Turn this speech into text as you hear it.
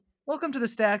Welcome to the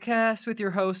Statcast with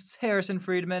your hosts Harrison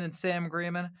Friedman and Sam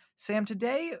Greenman. Sam,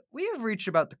 today we have reached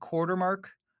about the quarter mark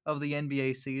of the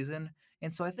NBA season,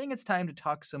 and so I think it's time to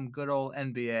talk some good old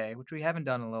NBA, which we haven't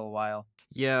done in a little while.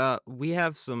 Yeah, we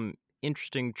have some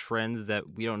interesting trends that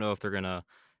we don't know if they're gonna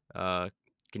uh,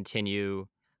 continue.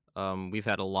 We've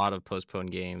had a lot of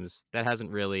postponed games that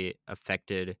hasn't really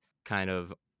affected kind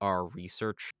of our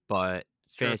research, but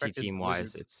Sure fantasy affected team the wise,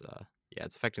 Wizards.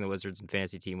 it's affecting the Wizards, and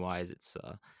fantasy team wise, it's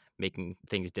making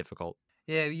things difficult.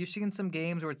 Yeah, you've seen some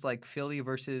games where it's like Philly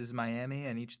versus Miami,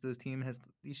 and each team has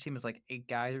like 8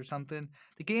 guys or something.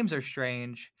 The games are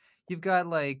strange. You've got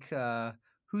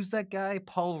who's that guy?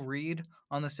 Paul Reed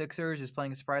on the Sixers is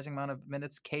playing a surprising amount of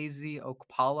minutes. KZ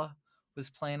Okpala was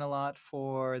playing a lot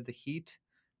for the Heat.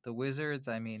 The Wizards,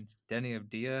 I mean, Denny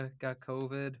Avdia got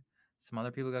COVID. Some other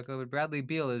people got COVID. Bradley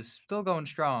Beal is still going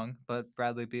strong, but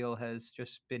Bradley Beal has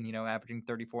just been, averaging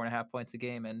 34 and a half points a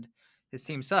game, and his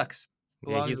team sucks.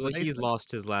 Yeah, Belongs in the he's basement.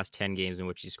 lost his last 10 games in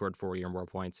which he scored 40 or more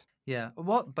points. Yeah,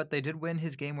 well, but they did win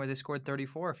his game where they scored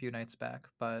 34 a few nights back.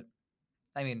 But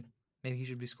I mean, maybe he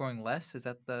should be scoring less. Is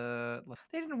that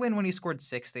they didn't win when he scored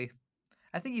 60?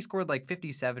 I think he scored like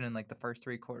 57 in like the first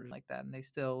 3 quarters like that, and they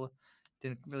still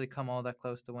didn't really come all that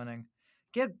close to winning.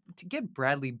 Get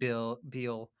Bradley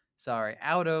Beal, sorry,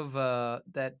 out of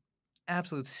that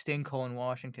absolute stinkhole in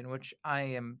Washington, which I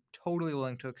am totally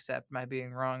willing to accept my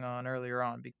being wrong on earlier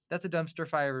on. That's a dumpster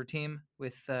fire team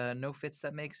with no fits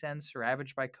that make sense,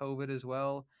 ravaged by COVID as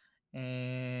well,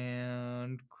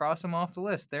 and cross them off the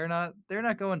list. They're not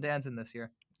going dancing this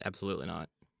year, Absolutely not.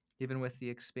 even with the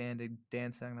expanded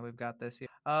dancing that we've got this year.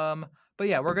 But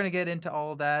yeah, we're gonna get into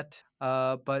all that.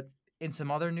 But in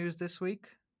some other news this week,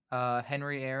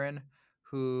 Henry Aaron,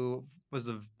 who was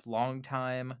a long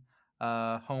time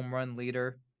home run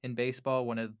leader in baseball,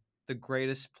 one of the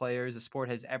greatest players the sport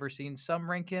has ever seen. Some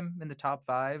rank him in the top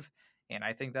 5, and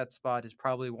I think that spot is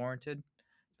probably warranted,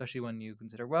 especially when you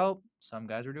consider, well, some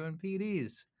guys were doing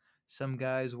PEDs. Some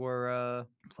guys were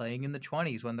playing in the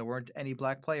 20s when there weren't any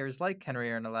black players like Henry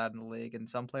Aaron allowed in the league, and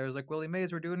some players like Willie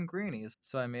Mays were doing greenies.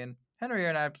 So, I mean, Henry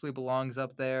Aaron absolutely belongs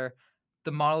up there.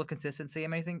 The model of consistency.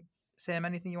 Sam,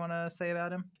 anything you want to say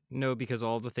about him? No, because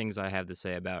all the things I have to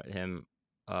say about him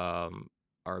um,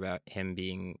 are about him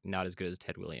being not as good as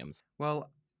Ted Williams.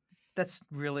 Well, that's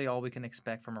really all we can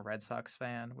expect from a Red Sox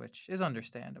fan, which is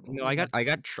understandable. No, I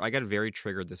got very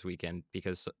triggered this weekend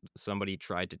because somebody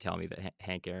tried to tell me that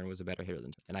Hank Aaron was a better hitter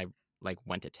than, and I like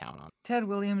went to town on. Ted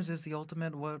Williams is the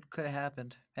ultimate what could have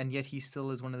happened, and yet he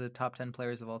still is one of the top 10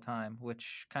 players of all time,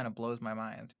 which kind of blows my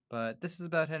mind. But this is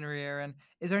about Henry Aaron.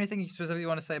 Is there anything you specifically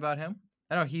want to say about him?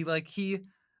 I know he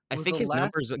I was think the his last.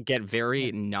 numbers get Yeah.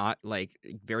 very not like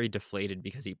very deflated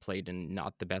because he played in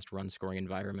not the best run scoring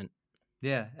environment.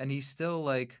 Yeah, and he's still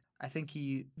like, I think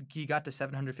he got to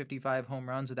 755 home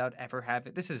runs without ever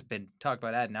having. This has been talked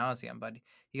about ad nauseum, but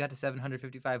he got to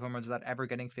 755 home runs without ever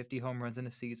getting 50 home runs in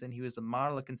a season. He was the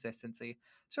model of consistency,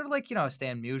 sort of like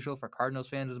Stan Musial for Cardinals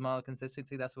fans was a model of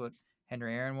consistency. That's what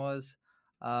Henry Aaron was.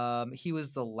 He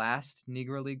was the last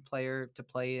Negro League player to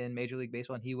play in Major League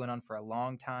Baseball, and he went on for a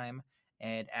long time.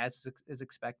 And as is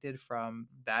expected from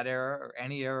that era or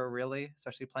any era really,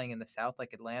 especially playing in the South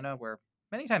like Atlanta, where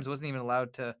many times wasn't even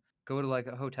allowed to go to like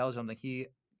a hotel or something. He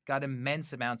got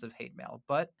immense amounts of hate mail,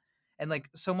 and like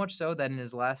so much so that in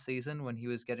his last season, when he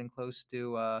was getting close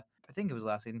to, I think it was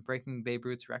last season, breaking Babe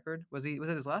Ruth's record. Was it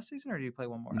his last season or did he play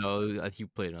one more after that? No, he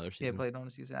played another Yeah, season. played on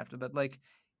the season after, but like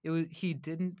he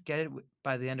didn't get it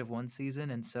by the end of one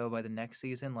season, and so by the next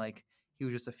season, like he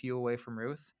was just a few away from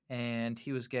Ruth, and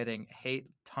he was getting hate,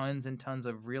 tons and tons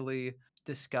of really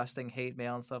disgusting hate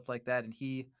mail and stuff like that, and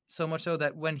he so much so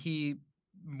that when he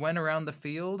went around the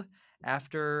field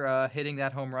after hitting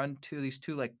that home run, these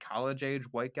two like college age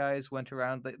white guys went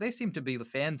around. They seemed to be the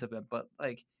fans of him, but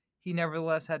like he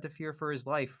nevertheless had to fear for his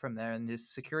life from there, and his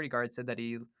security guard said that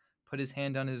he put his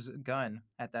hand on his gun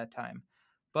at that time.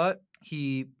 But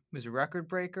he was a record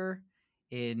breaker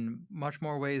in much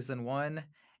more ways than one.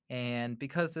 And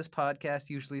because this podcast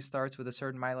usually starts with a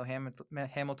certain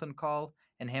Hamilton call,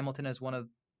 and Hamilton is one of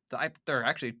there are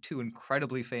actually two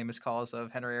incredibly famous calls of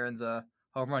Henry Aaron's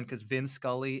home run because Vince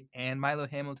Scully and Milo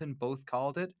Hamilton both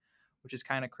called it, which is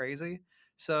kind of crazy.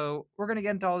 So we're going to get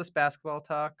into all this basketball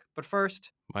talk. But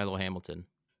first, Milo Hamilton.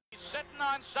 He's sitting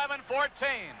on 7-14.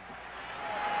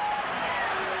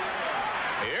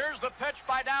 Here's the pitch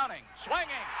by Downing.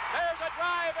 Swinging. There's a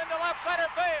drive into left center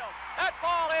field. That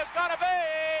ball is going to be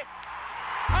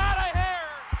out of here.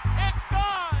 It's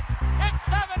gone. It's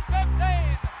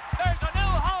 7-15. There's a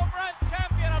new home run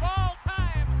champion of all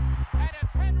time, and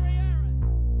it's Henry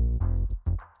Aaron.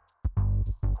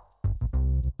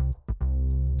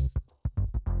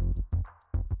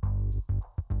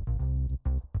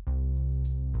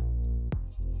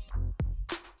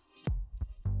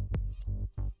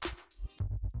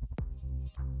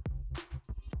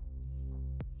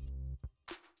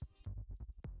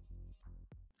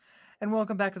 And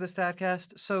welcome back to the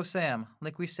Statcast. So, Sam,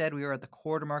 like we said, we are at the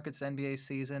quarter markets NBA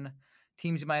season.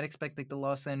 Teams you might expect, like the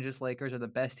Los Angeles Lakers, are the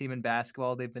best team in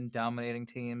basketball. They've been dominating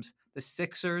teams. The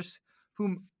Sixers,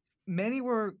 whom many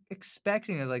were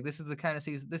expecting, as like this is the kind of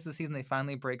season, this is the season they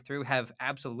finally break through, have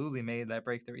absolutely made that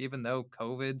breakthrough, even though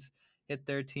COVID's hit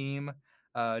their team.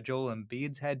 Joel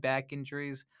Embiid's had back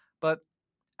injuries. But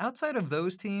outside of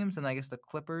those teams, and I guess the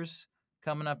Clippers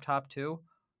coming up top two,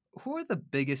 who are the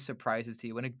biggest surprises to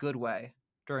you in a good way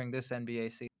during this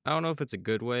NBA season? I don't know if it's a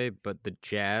good way, but the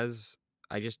Jazz,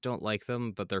 I just don't like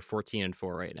them, but they're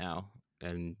 14-4 right now,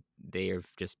 and they have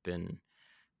just been,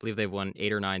 I believe they've won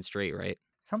 8 or 9 straight, right?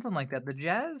 Something like that. The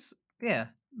Jazz, yeah.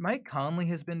 Mike Conley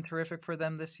has been terrific for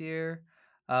them this year.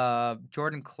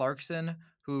 Jordan Clarkson,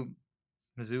 who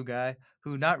Mizzou guy,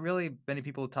 who not really many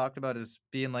people talked about as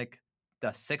being like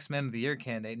the sixth man of the year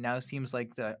candidate, now seems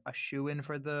like a shoe in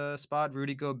for the spot.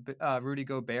 Rudy Gobert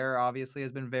obviously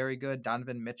has been very good.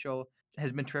 Donovan Mitchell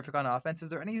has been terrific on offense. Is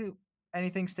there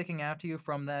anything sticking out to you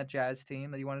from that Jazz team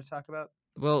that you want to talk about?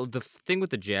 Well, the thing with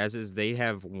the Jazz is they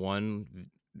have one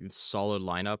solid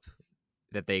lineup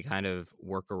that they kind of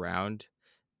work around,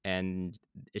 and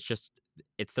it's just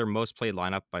it's their most played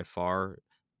lineup by far,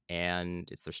 and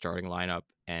it's their starting lineup,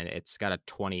 and it's got a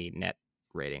 20 net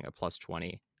rating, a plus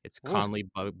 20. It's Ooh, Conley,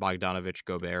 Bogdanovich,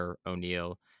 Gobert,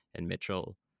 O'Neal, and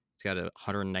Mitchell. It's got a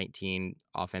 119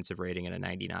 offensive rating and a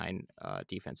 99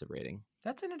 defensive rating.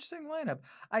 that's an interesting lineup.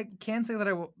 I can't say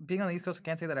that being on the East Coast, I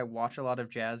can't say that I watch a lot of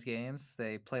Jazz games.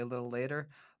 They play a little later,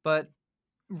 but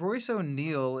Royce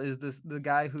O'Neal is the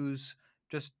guy who's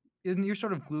just in your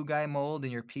sort of glue guy mold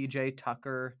and your PJ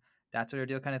Tucker, that sort of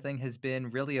deal kind of thing, has been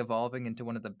really evolving into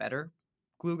one of the better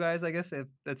glue guys, I guess. If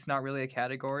that's not really a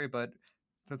category, but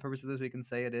for the purpose of this, we can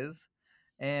say it is.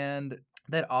 And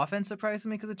that offense surprised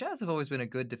me because the Jazz have always been a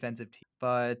good defensive team,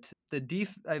 but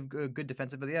good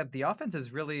defensive, but yeah, the offense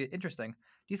is really interesting.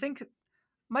 Do you think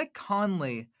Mike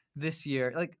Conley this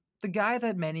year, like the guy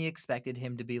that many expected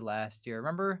him to be last year?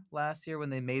 Remember last year when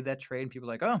they made that trade and people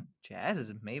were like, "Oh, Jazz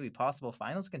is maybe possible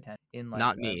finals content in like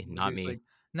Not me, not reduced me. league."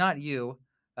 Not you.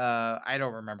 I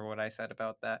don't remember what I said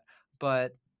about that,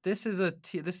 but this is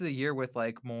a year with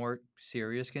like more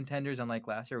serious contenders. Unlike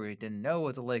last year, we didn't know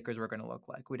what the Lakers were going to look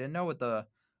like. We didn't know what the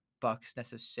Bucks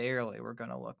necessarily were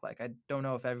going to look like. I don't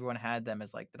know if everyone had them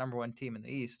as like the number one team in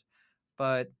the East,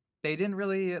 but they didn't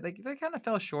really they kind of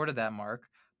fell short of that mark.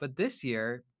 But this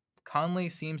year, Conley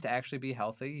seems to actually be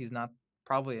healthy. He's not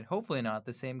probably and hopefully not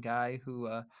the same guy who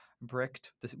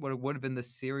bricked what would have been the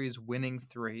series winning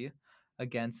three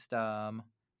against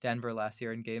Denver last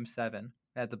year in Game 7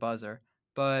 at the buzzer.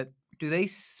 But do they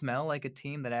smell like a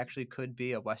team that actually could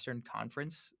be a Western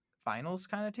Conference Finals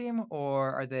kind of team,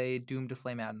 or are they doomed to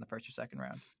flame out in the first or second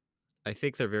round? I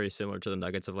think they're very similar to the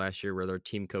Nuggets of last year, where their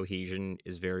team cohesion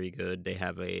is very good. They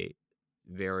have a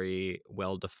very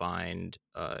well defined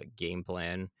game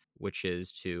plan, which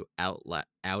is to out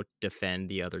defend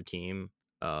the other team.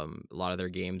 A lot of their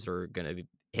games are going to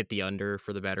hit the under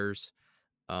for the betters.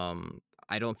 Um,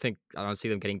 I don't see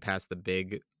them getting past the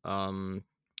big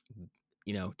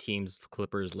teams,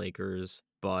 Clippers, Lakers,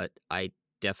 but I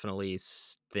definitely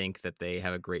think that they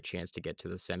have a great chance to get to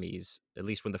the semis, at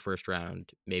least win the first round,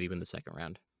 maybe win the second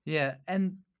round. Yeah,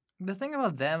 and the thing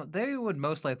about them, they would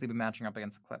most likely be matching up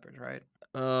against the Clippers, right?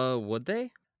 Would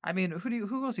they? I mean,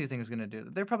 who else do you think is going to do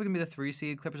that? They're probably going to be the 3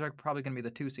 seed. Clippers are probably going to be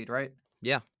the 2 seed, right?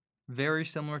 Yeah. Very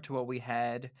similar to what we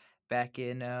had back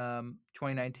in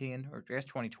 2019 or I guess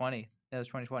 2020. It was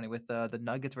 2020 with the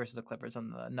Nuggets versus the Clippers,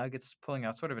 and the Nuggets pulling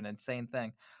out sort of an insane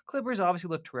thing. Clippers obviously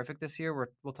look terrific this year.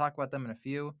 We'll talk about them in a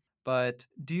few. But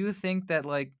do you think that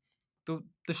like the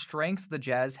strengths the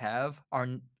Jazz have are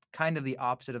kind of the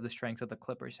opposite of the strengths that the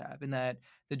Clippers have? In that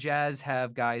the Jazz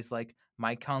have guys like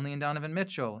Mike Conley and Donovan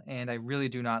Mitchell, and I really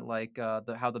do not like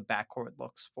how the backcourt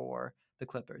looks for the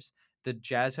Clippers. The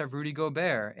Jazz have Rudy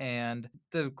Gobert, and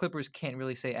the Clippers can't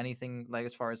really say anything like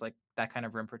as far as like that kind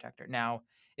of rim protector. Now,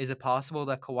 is it possible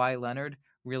that Kawhi Leonard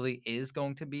really is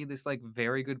going to be this like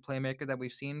very good playmaker that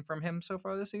we've seen from him so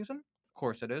far this season? Of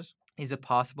course it is. Is it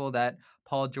possible that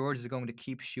Paul George is going to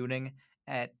keep shooting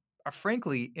at a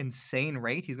frankly insane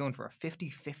rate? He's going for a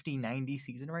 50-50-90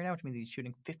 season right now, which means he's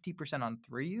shooting 50% on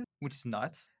threes, which is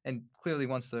nuts, and clearly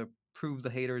wants to prove the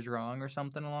haters wrong or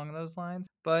something along those lines.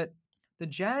 But the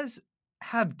Jazz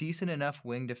have decent enough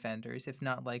wing defenders, if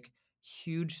not like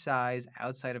huge size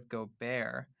outside of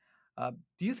Gobert.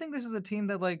 Do you think this is a team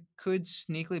that like could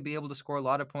sneakily be able to score a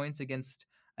lot of points against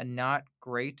a not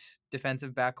great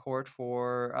defensive backcourt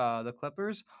for the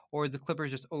Clippers, or the Clippers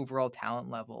just overall talent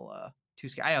level too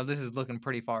scary? I know this is looking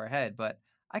pretty far ahead, but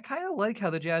I kind of like how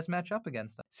the Jazz match up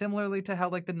against them, similarly to how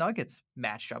like the Nuggets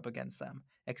matched up against them.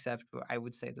 Except I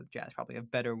would say the Jazz probably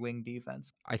have better wing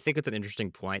defense. I think it's an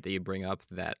interesting point that you bring up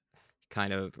that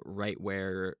kind of right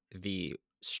where the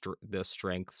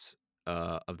strengths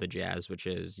of the Jazz, which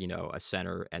is a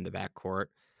center and the backcourt,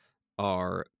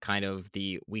 are kind of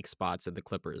the weak spots of the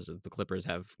Clippers. The Clippers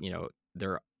have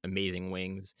their amazing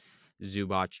wings.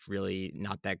 Zubac really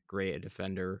not that great a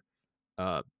defender.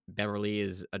 Beverly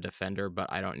is a defender,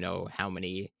 but I don't know how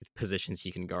many positions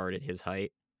he can guard at his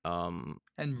height. And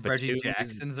Reggie Batum is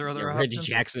Jackson's their yeah, other Reggie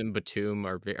option. Jackson and Batum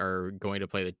are going to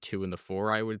play the 2 and the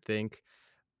 4, I would think.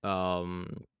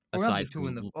 Um, Around the aside two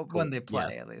in from the when Cole, they yeah,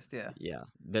 play, at least, yeah. yeah.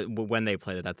 When they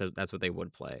play that's what they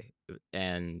would play,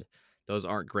 and those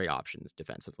aren't great options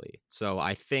defensively. So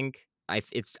I think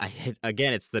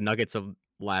again, it's the Nuggets of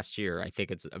last year. I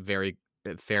think it's a very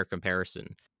fair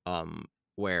comparison. Um,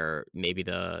 where maybe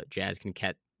the Jazz can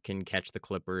catch the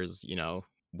Clippers,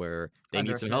 where they need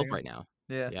Under a some help Shea. right now.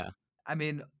 Yeah. Yeah. I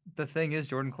mean, the thing is,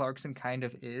 Jordan Clarkson kind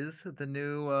of is the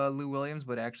new Lou Williams,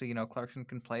 but actually, Clarkson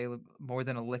can play more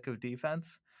than a lick of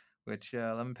defense, which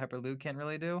Lemon Pepper Lou can't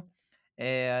really do.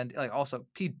 And like, also,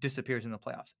 Pete disappears in the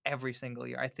playoffs every single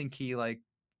year. I think he like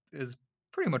is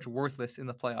pretty much worthless in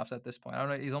the playoffs at this point. I don't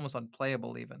know, he's almost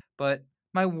unplayable even. But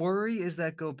my worry is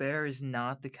that Gobert is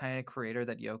not the kind of creator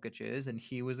that Jokic is, and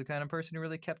he was the kind of person who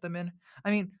really kept them in.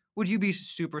 I mean, would you be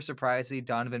super surprised to see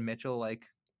Donovan Mitchell like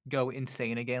go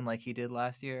insane again like he did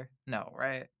last year? No,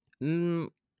 right? Mm,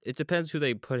 it depends who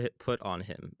they put on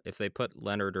him. If they put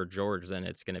Leonard or George, then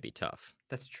it's going to be tough.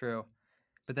 That's true.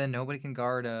 But then nobody can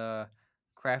guard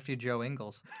crafty Joe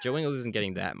Ingles. Joe Ingles isn't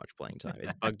getting that much playing time.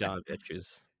 It's Bogdanovich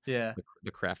who's Yeah.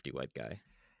 the crafty white guy.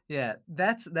 Yeah,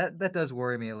 that does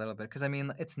worry me a little bit because I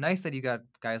mean it's nice that you got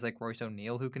guys like Royce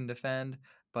O'Neal who can defend,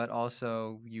 but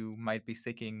also you might be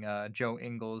sticking Joe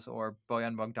Ingles or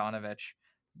Bojan Bogdanovic,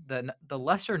 the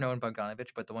lesser known Bogdanovic,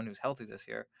 but the one who's healthy this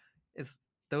year, is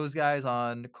those guys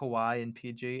on Kawhi and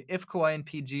PG. If Kawhi and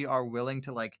PG are willing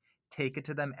to like take it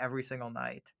to them every single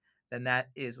night, then that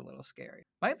is a little scary.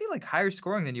 Might be like higher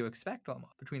scoring than you expect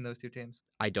almost between those two teams.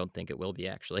 I don't think it will be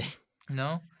actually.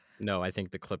 No? No, I think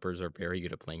the Clippers are very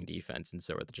good at playing defense, and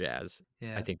so are the Jazz. I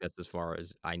Yeah. think that's as far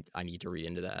as I need to read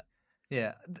into that.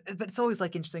 Yeah, but it's always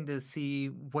like interesting to see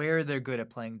where they're good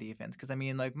at playing defense because I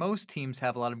mean, like most teams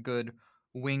have a lot of good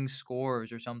wing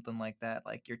scorers or something like that,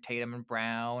 like your Tatum and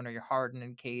Brown or your Harden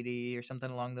and Katie or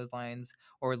something along those lines,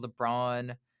 or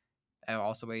LeBron,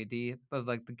 also AD, of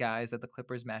like the guys that the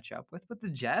Clippers match up with. But the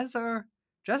Jazz are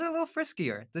a little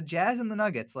friskier. The Jazz and the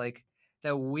Nuggets, like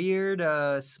that weird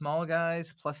small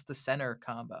guys plus the center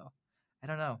combo. I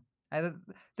don't know. I,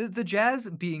 the Jazz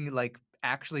being like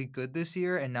actually good this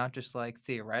year and not just like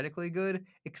theoretically good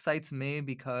excites me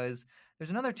because there's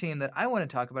another team that I want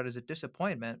to talk about as a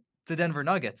disappointment. The Denver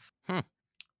Nuggets. Hmm.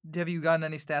 Have you gotten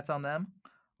any stats on them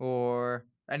or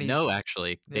any? No,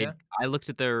 actually, Yeah. I looked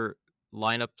at their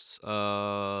lineups,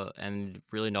 and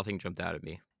really nothing jumped out at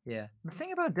me. Yeah. The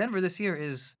thing about Denver this year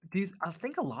is, I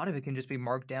think a lot of it can just be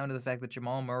marked down to the fact that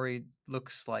Jamal Murray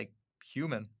looks like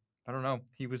human. I don't know.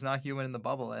 He was not human in the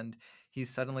bubble, and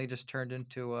he's suddenly just turned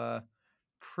into a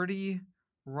pretty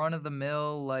run of the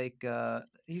mill. Like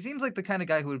he seems like the kind of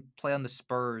guy who would play on the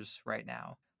Spurs right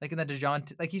now. Like in the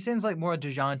Dejounte, like he seems like more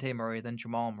Dejounte Murray than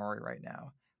Jamal Murray right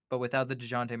now, but without the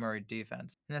Dejounte Murray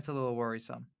defense, and that's a little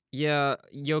worrisome. Yeah,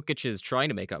 Jokic is trying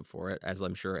to make up for it, as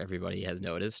I'm sure everybody has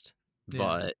noticed. Yeah.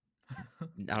 But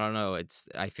I don't know.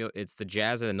 I feel it's the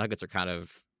Jazz and the Nuggets are kind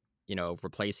of,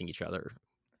 replacing each other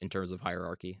in terms of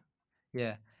hierarchy.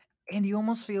 Yeah. And you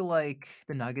almost feel like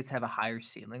the Nuggets have a higher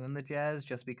ceiling than the Jazz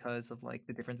just because of like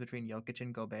the difference between Jokic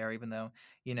and Gobert, even though,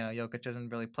 Jokic doesn't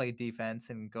really play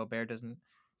defense and Gobert doesn't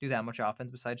do that much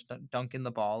offense besides dunking the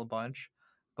ball a bunch.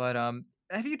 But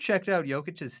have you checked out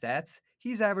Jokic's stats?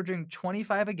 He's averaging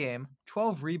 25 a game,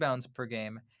 12 rebounds per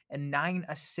game, and 9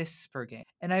 assists per game.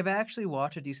 And I've actually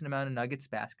watched a decent amount of Nuggets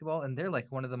basketball, and they're like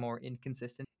one of the more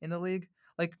inconsistent in the league.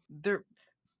 Like the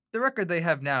record they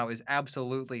have now is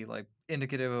absolutely like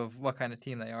indicative of what kind of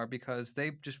team they are because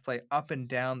they just play up and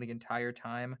down the entire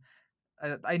time.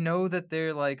 I know that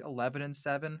they're like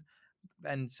 11-7,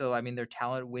 and so I mean their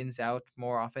talent wins out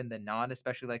more often than not.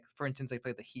 Especially like for instance, they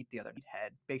played the Heat the other night.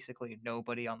 Had basically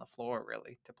nobody on the floor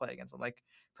really to play against them. Like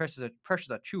Precious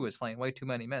Achua is playing way too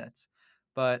many minutes,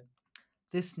 but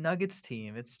this Nuggets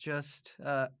team, it's just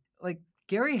like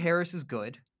Gary Harris is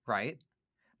good, right?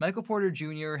 Michael Porter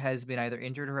Jr. has been either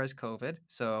injured or has COVID,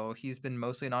 so he's been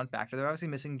mostly a non-factor. They're obviously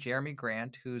missing Jeremy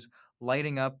Grant, who's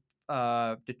lighting up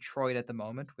Detroit at the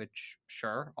moment, which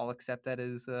sure, I'll accept that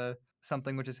is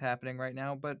something which is happening right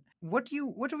now. But what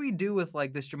do we do with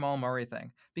like this Jamal Murray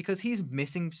thing? Because he's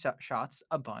missing shots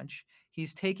a bunch.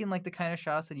 He's taking like the kind of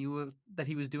shots that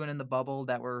he was doing in the bubble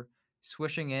that were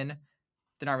swishing in,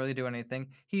 did not really do anything.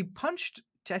 He punched,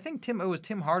 I think it was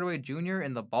Tim Hardaway Jr.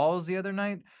 in the balls the other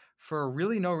night for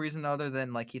really no reason other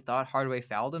than like he thought Hardaway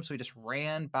fouled him, so he just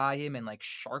ran by him and like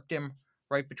sharked him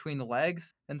right between the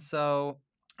legs. And so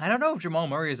I don't know if Jamal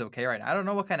Murray is okay right now. I don't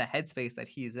know what kind of headspace that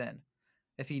he's in.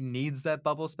 If he needs that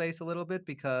bubble space a little bit,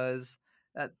 because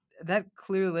that that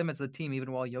clearly limits the team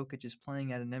even while Jokic is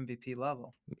playing at an MVP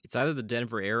level. It's either the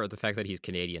Denver air or the fact that he's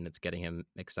Canadian that's getting him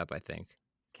mixed up, I think.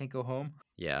 Can't go home.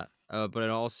 Yeah. But in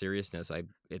all seriousness,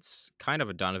 it's kind of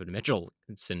a Donovan Mitchell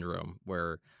syndrome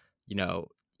where, you know,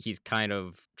 he's kind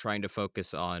of trying to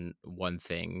focus on one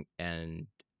thing, and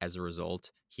as a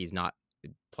result, he's not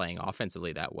playing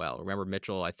offensively that well. Remember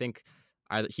Mitchell, I think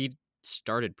he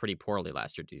started pretty poorly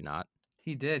last year, do you not?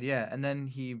 He did, yeah, and then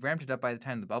he ramped it up by the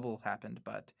time the bubble happened,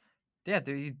 but yeah,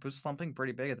 he was slumping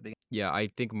pretty big at the beginning. Yeah, I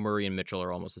think Murray and Mitchell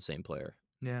are almost the same player.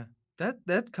 Yeah,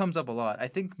 that comes up a lot. I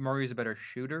think Murray's a better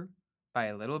shooter by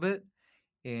a little bit,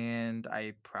 and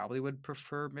I probably would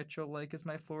prefer Mitchell like as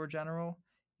my floor general,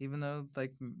 even though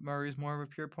like Murray's more of a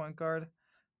pure point guard.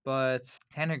 But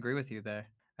kind of agree with you there.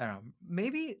 I don't know.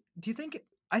 Maybe do you think?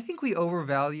 I think we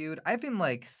overvalued. I've been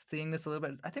like seeing this a little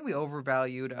bit. I think we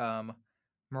overvalued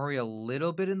Murray a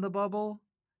little bit in the bubble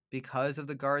because of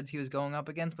the guards he was going up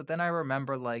against. But then I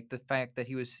remember like the fact that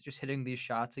he was just hitting these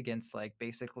shots against like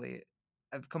basically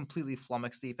completely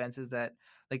flummoxed defenses that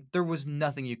like there was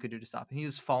nothing you could do to stop him. He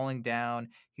was falling down.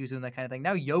 He was doing that kind of thing.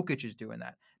 Now Jokic is doing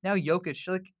that. Now Jokic,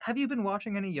 like, have you been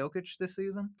watching any Jokic this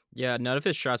season? Yeah, none of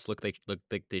his shots look like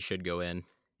they should go in.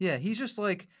 Yeah, he's just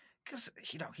like, because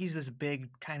he's this big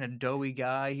kind of doughy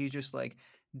guy. He's just like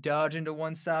dodging to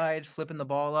one side, flipping the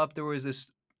ball up. There was this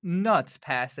nuts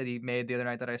pass that he made the other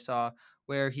night that I saw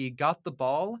where he got the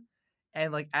ball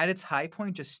and like at its high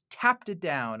point just tapped it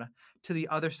down to the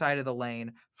other side of the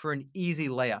lane for an easy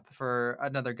layup for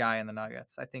another guy in the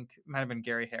Nuggets. I think it might have been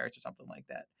Gary Harris or something like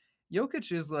that.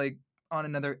 Jokic is like on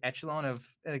another echelon of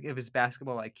his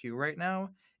basketball IQ right now.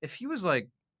 If he was like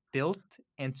built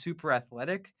and super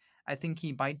athletic, I think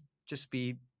he might just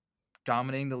be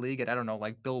dominating the league at, I don't know,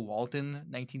 like Bill Walton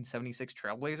 1976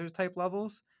 Trailblazers type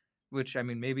levels, which I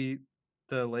mean maybe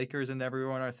the Lakers and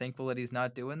everyone are thankful that he's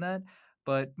not doing that,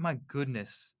 but my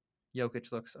goodness,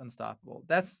 Jokic looks unstoppable.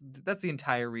 That's the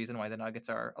entire reason why the Nuggets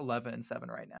are 11-7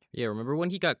 right now. Yeah, remember when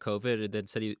he got COVID and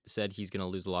then said he's gonna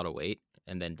lose a lot of weight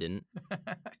and then didn't?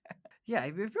 Yeah,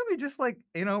 he probably just like,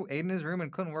 ate in his room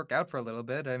and couldn't work out for a little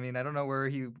bit. I mean, I don't know where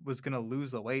he was going to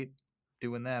lose the weight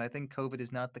doing that. I think COVID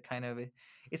is not the kind of,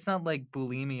 it's not like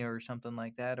bulimia or something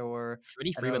like that, or Freddie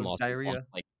I don't Freeman know, lost diarrhea.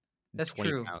 like That's 20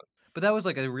 true. pounds. But that was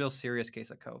like a real serious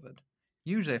case of COVID.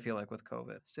 Usually I feel like with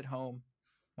COVID, sit home,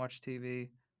 watch TV,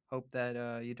 hope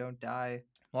that you don't die.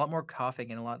 A lot more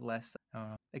coughing and a lot less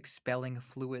expelling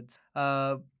fluids.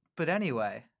 But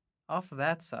anyway, off of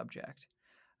that subject.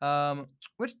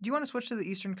 Which do you want to switch to the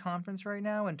Eastern Conference right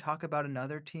now and talk about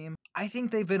another team? I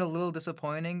think they've been a little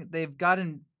disappointing. They've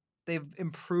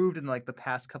improved in like the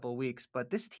past couple of weeks,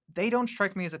 but they don't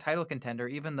strike me as a title contender,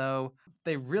 even though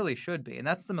they really should be, and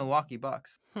that's the Milwaukee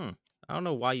Bucks. I don't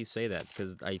know why you say that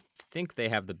because I think they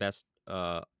have the best,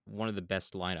 one of the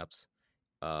best lineups,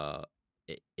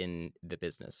 in the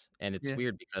business, and it's Yeah.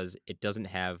 weird because it doesn't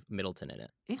have Middleton in it.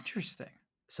 Interesting.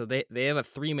 So they have a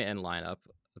 3-man lineup,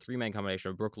 a 3-man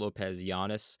combination of Brook Lopez,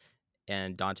 Giannis,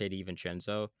 and Dante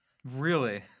DiVincenzo.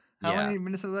 Really? How Yeah. many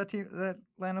minutes of that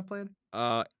lineup played?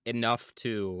 Enough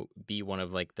to be one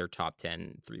of like their top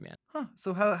 10 3-man. Huh.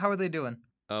 So how are they doing?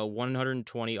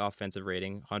 120 offensive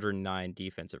rating, 109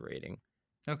 defensive rating,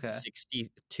 Okay.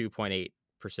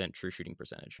 62.8% true shooting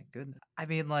percentage. My goodness. I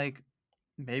mean, like,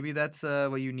 maybe that's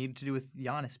what you need to do with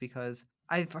Giannis, because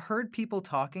I've heard people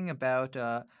talking about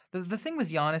the thing with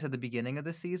Giannis at the beginning of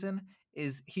the season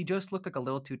is he just looked like a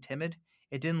little too timid.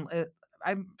 It didn't.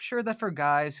 I'm sure that for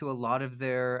guys who a lot of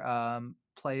their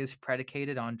play is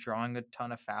predicated on drawing a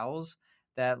ton of fouls,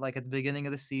 that like at the beginning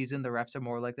of the season, the refs are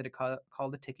more likely to call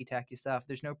the ticky tacky stuff.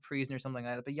 There's no preason or something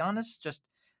like that. But Giannis just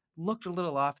looked a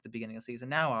little off at the beginning of the season.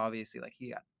 Now, obviously, like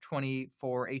he got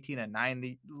 24, 18, and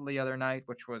 9 the other night,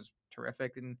 which was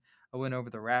terrific in a win over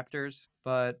the Raptors.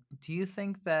 But do you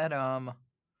think that I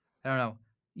don't know,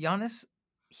 Giannis,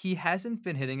 he hasn't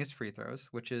been hitting his free throws,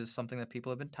 which is something that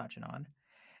people have been touching on.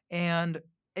 And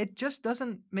it just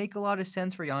doesn't make a lot of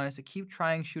sense for Giannis to keep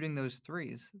trying shooting those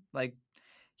threes. Like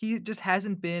he just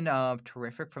hasn't been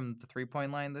terrific from the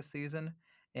 3-point line this season.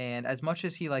 And as much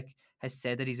as he like has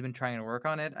said that he's been trying to work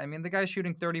on it, I mean, the guy's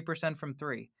shooting 30% from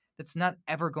three. That's not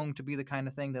ever going to be the kind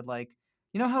of thing that like,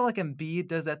 you know how like Embiid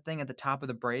does that thing at the top of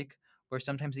the break where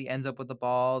sometimes he ends up with the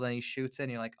ball, then he shoots it,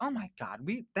 and you're like, oh my god,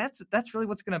 we that's really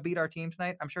what's gonna beat our team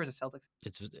tonight. I'm sure it's the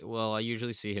Celtics Well, I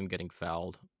usually see him getting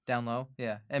fouled. down low,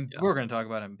 yeah. And Yeah. we're gonna talk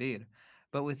about Embiid,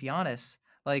 but with Giannis,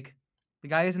 like the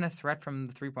guy isn't a threat from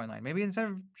the 3 point line. Maybe instead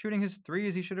of shooting his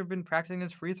threes, he should have been practicing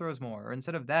his free throws more. Or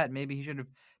instead of that, maybe he should have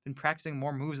been practicing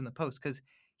more moves in the post because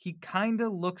he kind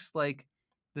of looks like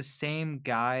the same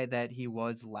guy that he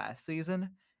was last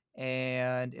season.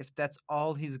 And if that's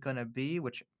all he's gonna be,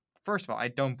 which first of all, I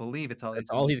don't believe it's all he's That's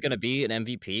gonna all be. he's gonna be, an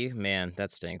MVP? Man, that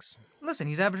stinks. Listen,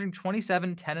 he's averaging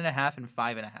 27, 10.5, and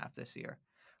 5.5 this year,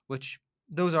 which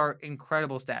those are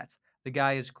incredible stats. The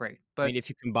guy is great. I But mean, if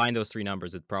you combine those 3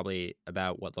 numbers, it's probably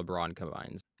about what LeBron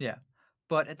combines. yeah.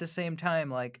 But at the same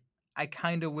time, like, I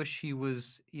kind of wish he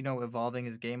was, evolving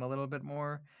his game a little bit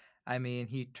more. I mean,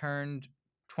 he turned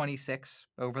 26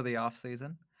 over the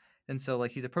offseason. And so, like,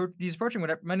 he's approaching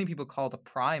what many people call the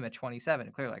prime at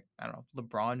 27. Clearly, like, I don't know,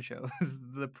 LeBron shows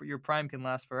your prime can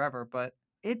last forever. But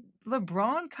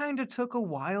LeBron kind of took a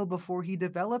while before he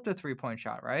developed a 3 point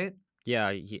shot, right?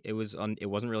 Yeah, it wasn't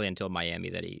really until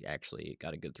Miami that he actually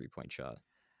got a good three-point shot.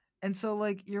 And so,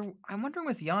 like, I'm wondering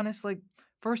with Giannis, like,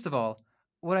 first of all,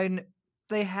 what I kn-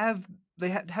 they have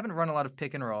haven't run a lot of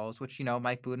pick and rolls, which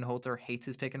Mike Budenholzer hates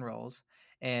his pick and rolls,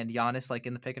 and Giannis like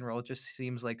in the pick and roll just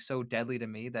seems like so deadly to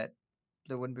me that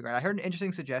wouldn't be great. I heard an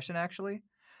interesting suggestion actually,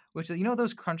 which is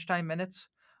those crunch time minutes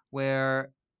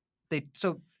where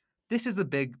so this is the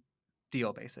big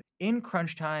deal basic. In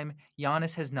crunch time,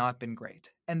 Giannis has not been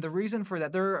great. And the reason for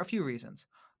that, there are a few reasons.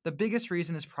 The biggest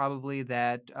reason is probably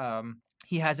that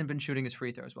he hasn't been shooting his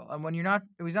free throws well. And when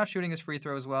he's not shooting his free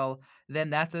throws well, then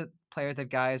that's a player that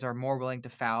guys are more willing to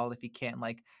foul if he can't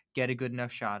like get a good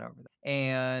enough shot over them.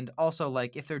 And also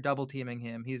like if they're double teaming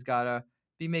him, he's gotta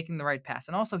be making the right pass.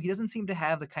 And also he doesn't seem to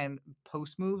have the kind of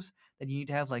post moves that you need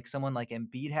to have like someone like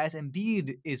Embiid has.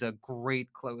 Embiid is a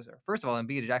great closer. First of all,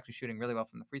 Embiid is actually shooting really well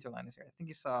from the free throw line this year. I think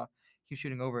he was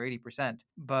shooting over 80%.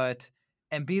 But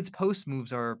Embiid's post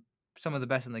moves are some of the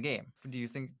best in the game. Do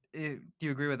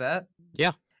you agree with that?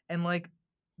 Yeah. And like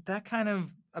that kind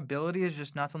of ability is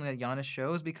just not something that Giannis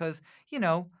shows because, you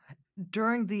know,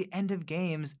 during the end of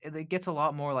games, it gets a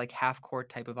lot more like half court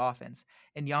type of offense.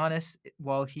 And Giannis,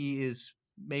 while he is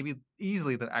maybe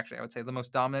easily actually I would say the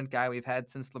most dominant guy we've had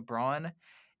since LeBron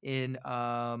in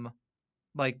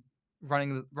like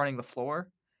running the floor,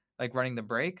 like running the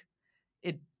break,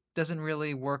 it doesn't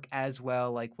really work as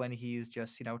well like when he's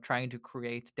just, trying to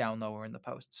create down lower in the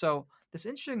post. So this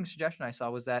interesting suggestion I saw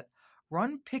was that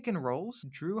run pick and rolls,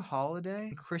 Drew Holiday,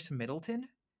 and Chris Middleton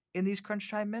in these crunch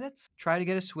time minutes. Try to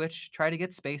get a switch, try to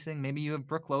get spacing. Maybe you have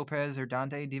Brooke Lopez or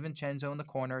Dante DiVincenzo in the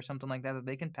corner or something like that that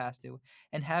they can pass to,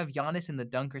 and have Giannis in the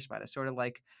dunker spot as sort of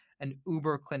like an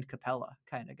Uber Clint Capella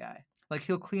kind of guy. Like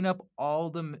he'll clean up all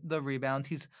the rebounds.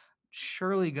 He's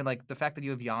surely gonna like the fact that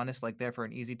you have Giannis like there for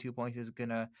an easy 2 points is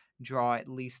gonna draw at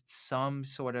least some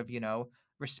sort of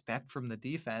respect from the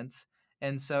defense.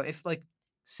 And so if like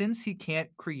since he can't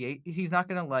create, he's not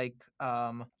gonna like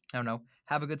I don't know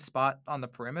have a good spot on the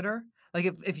perimeter. Like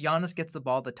if Giannis gets the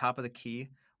ball at the top of the key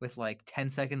with like 10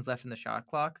 seconds left in the shot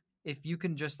clock, if you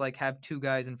can just like have two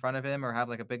guys in front of him or have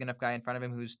like a big enough guy in front of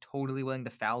him who's totally willing to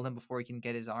foul him before he can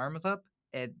get his arms up,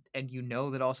 and you know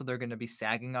that also they're going to be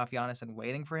sagging off Giannis and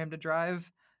waiting for him to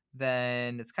drive,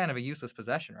 then it's kind of a useless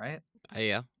possession, right?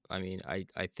 Yeah. I mean, I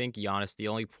think Giannis, the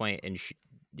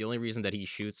only reason that he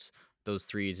shoots those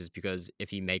threes is because if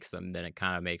he makes them, then it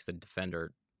kind of makes the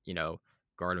defender, you know,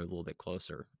 guard him a little bit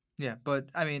closer. Yeah, but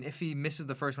I mean, if he misses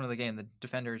the first one of the game, the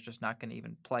defender is just not going to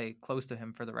even play close to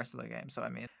him for the rest of the game. So I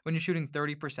mean, when you're shooting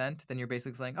 30%, then you're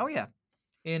basically saying, "Oh yeah,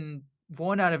 in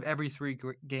one out of every three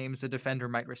games, the defender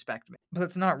might respect me." But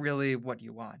that's not really what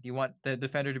you want. You want the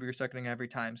defender to be respecting every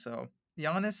time. So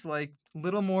Giannis, like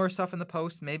little more stuff in the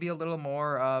post, maybe a little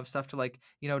more of stuff to like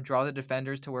draw the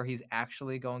defenders to where he's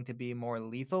actually going to be more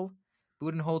lethal.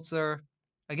 Budenholzer,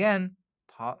 again,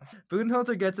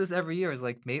 Budenholzer gets this every year. Is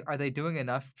like, are they doing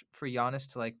enough for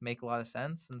Giannis to like make a lot of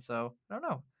sense? And so I don't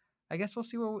know. I guess we'll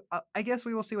see I guess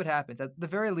we will see what happens. At the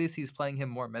very least, he's playing him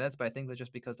more minutes, but I think that's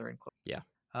just because they're in close. Yeah.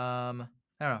 I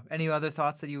don't know. Any other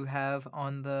thoughts that you have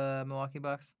on the Milwaukee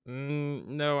Bucks?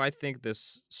 No, I think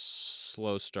this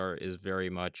slow start is very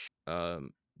much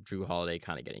Drew Holiday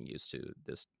kind of getting used to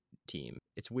this team.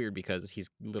 It's weird because he's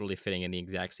literally fitting in the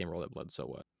exact same role that Bledsoe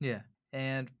was. Yeah,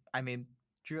 and I mean,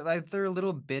 Drew, like they're a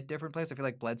little bit different players. I feel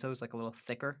like Bledsoe is like a little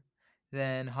thicker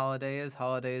than Holiday is.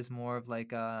 Holiday is more of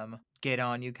like get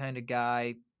on you kind of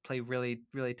guy. play really,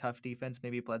 really tough defense.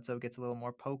 Maybe Bledsoe gets a little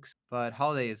more pokes, but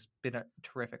Holiday has been a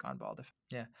terrific on ball defense.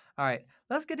 Yeah. All right.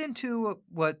 Let's get into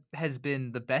what has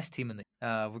been the best team in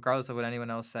the regardless of what anyone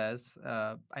else says.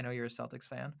 I know you're a Celtics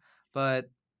fan, but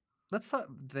let's talk.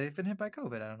 They've been hit by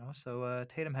COVID. I don't know. So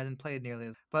Tatum hasn't played nearly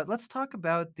as. But let's talk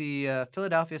about the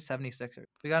Philadelphia 76ers.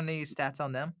 We got any stats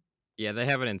on them? Yeah, they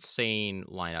have an insane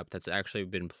lineup that's actually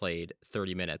been played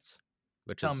 30 minutes,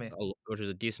 Tell me which is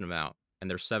a decent amount, and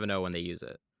they're 7-0 when they use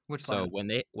it. which So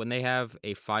lineup. when they have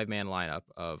a 5-man lineup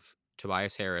of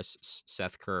Tobias Harris,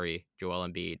 Seth Curry, Joel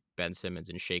Embiid, Ben Simmons,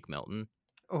 and Shake Milton,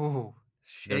 Oh,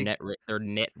 their shake.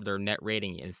 their net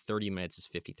rating in 30 minutes is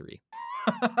 53.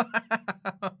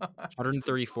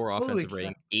 134 Holy offensive cow.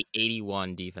 rating,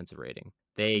 81 defensive rating. Oh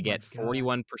They my get god.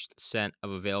 41%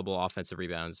 of available offensive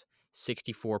rebounds,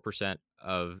 64%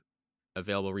 of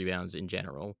available rebounds in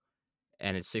general,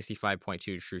 and it's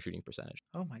 65.2 true shooting percentage.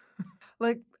 Oh my.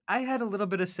 Like, I had a little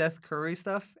bit of Seth Curry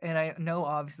stuff, and I know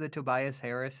obviously that Tobias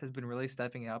Harris has been really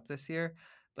stepping up this year,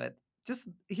 but just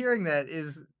hearing that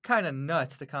is kind of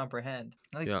nuts to comprehend.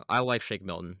 Like, I like Shake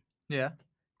Milton. yeah,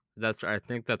 I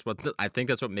think that's what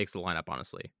makes the lineup,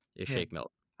 honestly, is yeah. Shake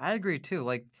Milton. I agree too.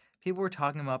 Like people were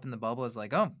talking him up in the bubble as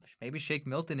like, oh, maybe Shake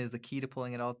Milton is the key to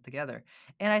pulling it all together.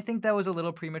 And I think that was a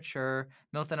little premature.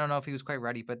 Milton, I don't know if he was quite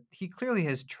ready, but he clearly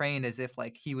has trained as if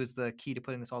like he was the key to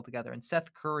putting this all together. And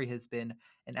Seth Curry has been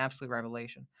an absolute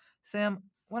revelation. Sam,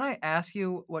 when I ask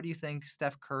you what do you think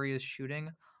Steph Curry is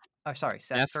shooting, sorry,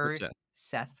 Seth F or Curry, Seth?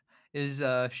 Seth is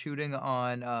shooting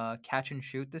on catch and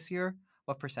shoot this year,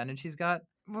 what percentage he's got?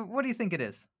 What do you think it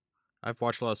is? I've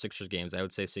watched a lot of Sixers games. I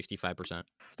would say 65%.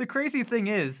 The crazy thing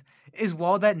is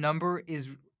while that number is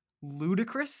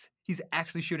ludicrous, he's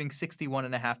actually shooting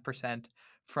 61.5%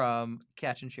 from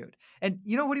catch and shoot. And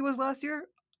you know what he was last year?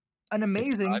 An 55.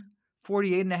 amazing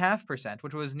 48.5%,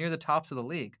 which was near the tops of the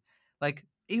league. Like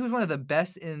he was one of the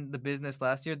best in the business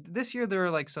last year. This year there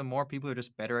are like some more people who are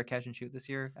just better at catch and shoot this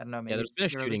year. I don't know, Yeah, maybe there's it's been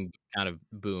a early. shooting kind of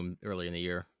boom early in the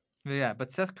year. Yeah,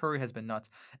 but Seth Curry has been nuts.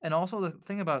 And also the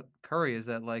thing about Curry is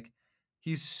that like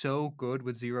he's so good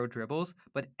with zero dribbles,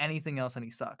 but anything else and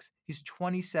he sucks. He's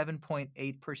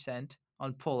 27.8%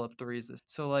 on pull-up threes.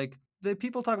 So like the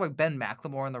people talk about Ben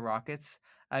McLemore and the Rockets.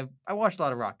 I watched a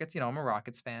lot of Rockets, I'm a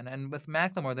Rockets fan. And with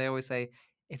McLemore, they always say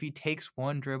if he takes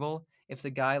one dribble, if the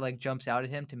guy like jumps out at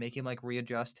him to make him like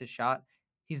readjust his shot,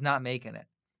 he's not making it.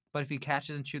 But if he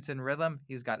catches and shoots in rhythm,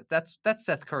 he's got it. That's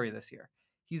Seth Curry this year.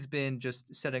 He's been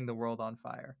just setting the world on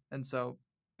fire. And so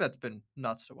that's been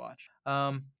nuts to watch.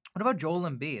 What about Joel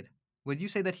Embiid? Would you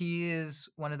say that he is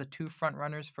one of the two front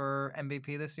runners for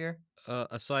MVP this year?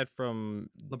 Aside from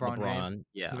LeBron James? LeBron,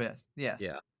 yeah, Yes. Yes.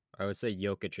 yeah, I would say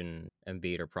Jokic and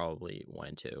Embiid are probably 1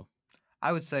 and 2.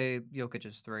 I would say Jokic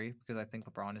is three because I think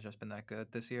LeBron has just been that good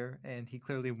this year and he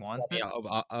clearly wants it.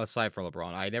 Yeah, aside from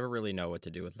LeBron, I never really know what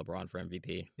to do with LeBron for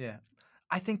MVP. Yeah.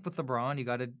 I think with LeBron, you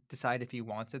got to decide if he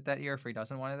wants it that year, if he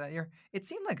doesn't want it that year. It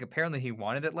seemed like apparently he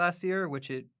wanted it last year,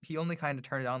 he only kind of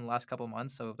turned it on the last couple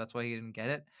months, so that's why he didn't get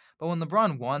it. But when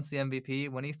LeBron wants the MVP,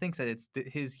 when he thinks that it's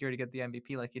his year to get the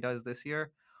MVP like he does this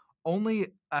year,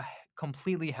 only a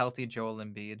completely healthy Joel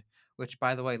Embiid, which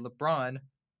by the way, LeBron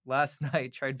last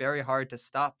night tried very hard to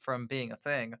stop from being a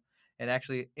thing and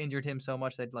actually injured him so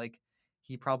much that like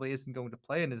he probably isn't going to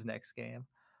play in his next game.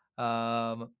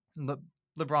 Le-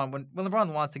 LeBron, when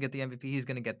LeBron wants to get the MVP, he's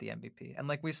going to get the MVP. And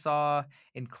like we saw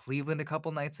in Cleveland a couple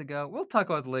nights ago, we'll talk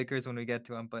about the Lakers when we get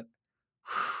to them, but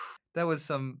that was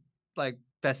some like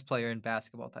best player in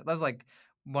basketball type. That was like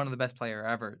one of the best players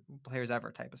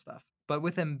ever type of stuff. But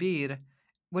with Embiid,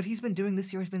 what he's been doing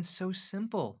this year has been so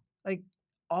simple. Like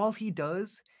all he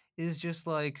does is just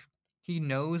like he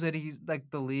knows that he's like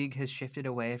the league has shifted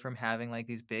away from having like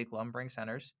these big lumbering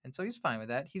centers, and so he's fine with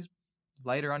that. He's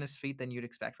lighter on his feet than you'd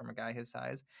expect from a guy his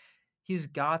size. He's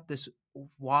got this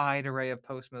wide array of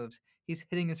post moves. He's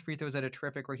hitting his free throws at a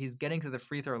terrific rate. He's getting to the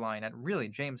free throw line at really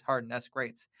James Harden-esque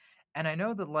rates. And I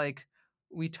know that like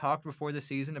we talked before the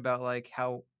season about like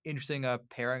how interesting a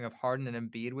pairing of Harden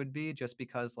and Embiid would be, just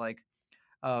because like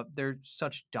they're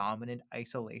such dominant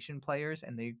isolation players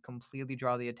and they completely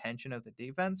draw the attention of the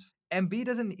defense. Embiid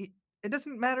doesn't. It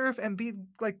doesn't matter if Embiid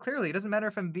like clearly it doesn't matter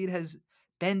if Embiid has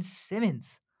Ben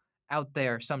Simmons out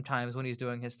there sometimes when he's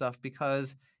doing his stuff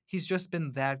because he's just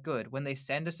been that good. When they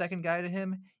send a second guy to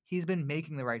him, he's been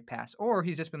making the right pass, or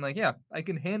he's just been like, yeah, I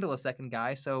can handle a second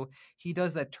guy. So he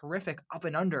does that terrific up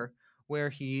and under where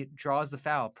he draws the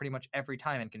foul pretty much every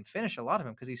time and can finish a lot of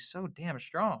them because he's so damn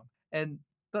strong. And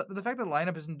the fact that the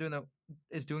lineup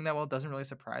is doing that well doesn't really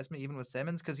surprise me, even with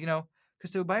Simmons, because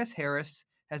Tobias Harris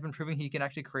has been proving he can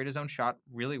actually create his own shot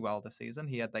really well this season.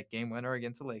 He had that game winner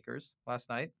against the Lakers last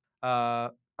night.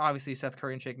 obviously Seth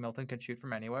Curry and Shake Milton can shoot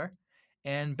from anywhere,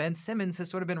 and Ben Simmons has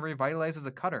sort of been revitalized as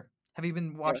a cutter. Have you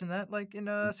been Yeah. watching that like in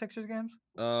Sixers games?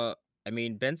 Uh, I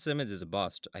mean, Ben Simmons is a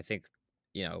bust. I think,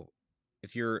 you know,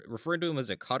 if you're referring to him as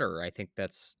a cutter, I think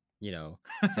that's,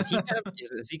 has he kind of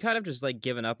is he kind of just like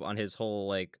given up on his whole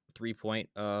like 3-point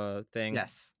thing?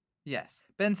 Yes. Yes.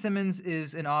 Ben Simmons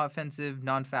is an offensive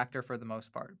non-factor for the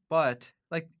most part. But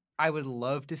like I would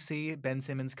love to see Ben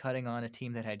Simmons cutting on a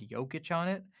team that had Jokic on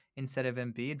it instead of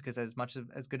Embiid, because as much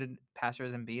as good a passer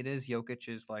as Embiid is, Jokic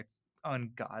is like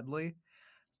ungodly.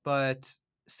 But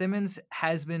Simmons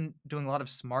has been doing a lot of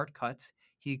smart cuts.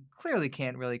 He clearly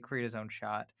can't really create his own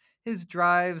shot. His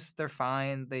drives, they're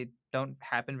fine. They don't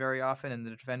happen very often, and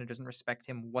the defender doesn't respect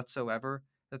him whatsoever,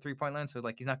 the 3-point line. So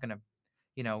like he's not gonna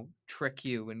trick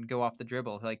you and go off the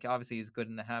dribble. Like obviously he's good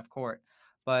in the half court,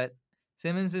 but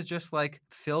Simmons is just like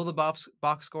fill the box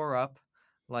score up,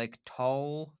 like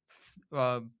tall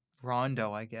uh,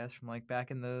 Rondo, I guess, from like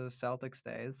back in the Celtics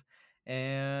days,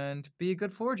 and be a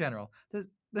good floor general.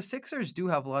 The Sixers do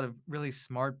have a lot of really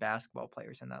smart basketball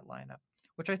players in that lineup,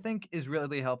 which I think is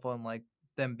really helpful in like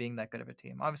them being that good of a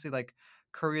team. Obviously, like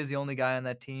Curry is the only guy on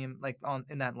that team, like on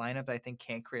in that lineup that I think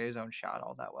can't create his own shot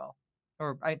all that well,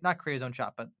 or not create his own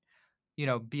shot, but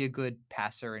be a good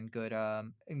passer and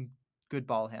good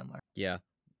ball handler. Yeah,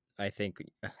 I think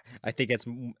I think it's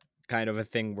kind of a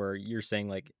thing where you're saying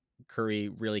like Curry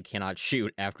really cannot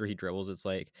shoot after he dribbles. It's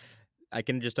like I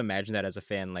can just imagine that as a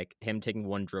fan, like him taking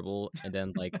one dribble and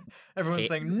then like Everyone's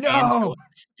saying hands no.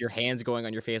 your hands going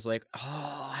on your face, like,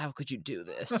 oh, how could you do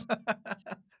this?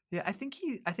 Yeah, I think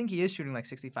he is shooting like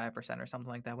 65% or something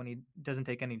like that when he doesn't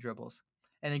take any dribbles.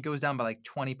 And it goes down by like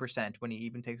 20% when he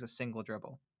even takes a single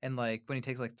dribble. And like when he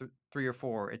takes like 3 or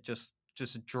 4, it just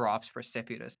drops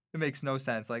precipitous. It makes no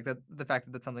sense. Like that the fact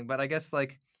that that's something. But I guess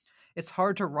like it's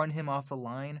hard to run him off the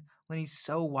line when he's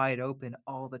so wide open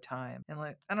all the time. And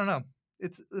like I don't know.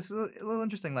 It's a little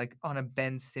interesting like on a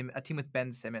team with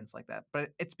Ben Simmons like that. But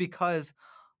it's because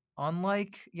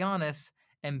unlike Giannis,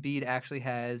 Embiid actually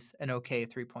has an okay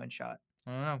 3-point shot.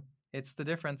 I don't know. It's the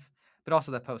difference. But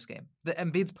also that post game. The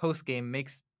Embiid's post game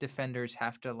makes defenders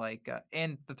have to like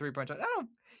and the 3-point shot. I don't know.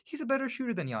 He's a better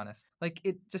shooter than Giannis. Like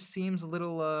it just seems a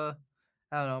little I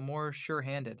don't know, more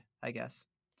sure-handed, I guess.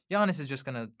 Giannis is just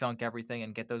gonna dunk everything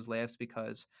and get those layups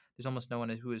because there's almost no one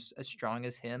who is as strong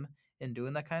as him in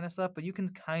doing that kind of stuff. But you can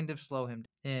kind of slow him,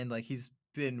 and like he's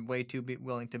been way too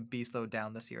willing to be slowed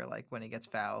down this year. Like when he gets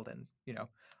fouled, and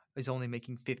is only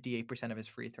making 58% of his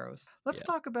free throws. Let's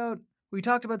Yeah. talk about. We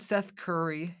talked about Seth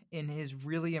Curry in his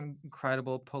really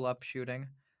incredible pull-up shooting,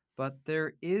 but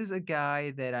there is a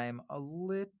guy that I'm a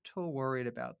little worried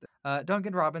about.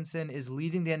 Duncan Robinson is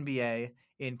leading the NBA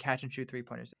in catch and shoot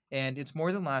 3-pointers. And it's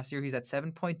more than last year. He's at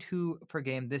 7.2 per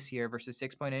game this year versus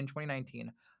 6.8 in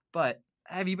 2019. But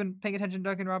have you been paying attention to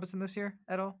Duncan Robinson this year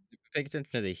at all? Pay attention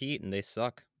to the Heat and they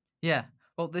suck. Yeah.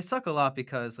 Well, they suck a lot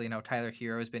because, Tyler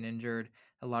Hero has been injured.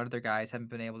 A lot of their guys haven't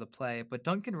been able to play. But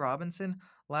Duncan Robinson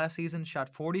last season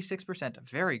shot 46%.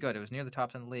 Very good. It was near the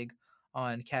top 10 in the league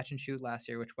on catch and shoot last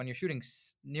year, which when you're shooting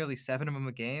nearly 7 of them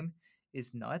a game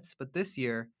is nuts. But this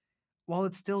year, while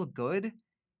it's still good,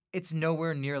 it's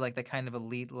nowhere near like the kind of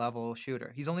elite level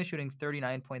shooter. He's only shooting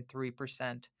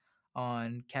 39.3%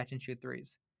 on catch and shoot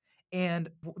threes. And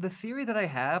the theory that I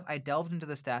have, I delved into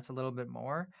the stats a little bit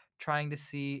more, trying to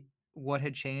see what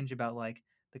had changed about like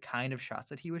the kind of shots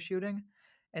that he was shooting.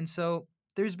 And so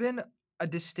there's been a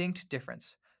distinct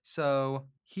difference. So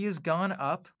he has gone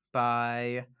up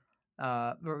by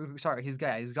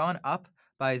he's gone up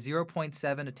by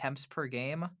 0.7 attempts per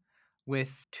game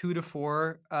with 2 to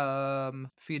 4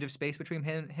 feet of space between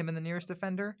him and the nearest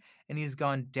defender, and he's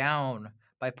gone down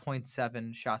by zero point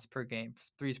 0.7 shots per game,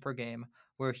 threes per game,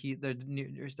 where the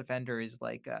nearest defender is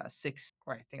like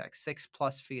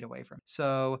 6+ feet away from him.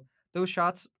 So those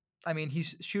shots, I mean,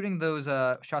 he's shooting those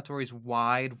shots where he's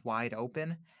wide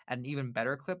open at an even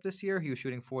better clip this year. He was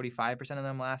shooting 45% of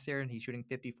them llast year, and he's shooting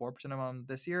 54% of them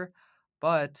this year.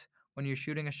 But when you're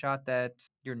shooting a shot that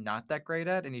you're not that great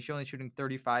at, and he's only shooting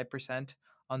 35%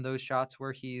 on those shots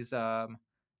where he's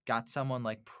got someone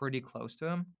like pretty close to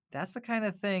him, that's the kind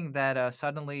of thing that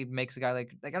suddenly makes a guy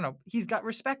like I don't know, he's got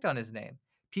respect on his name.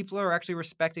 People are actually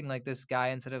respecting like this guy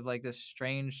instead of like this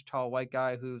strange tall white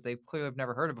guy who they clearly have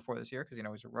never heard of before this year because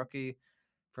he's a rookie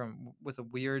with a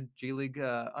weird G League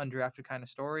undrafted kind of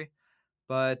story.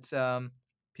 But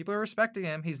people are respecting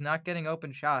him. He's not getting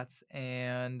open shots,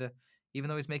 and even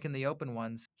though he's making the open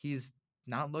ones, he's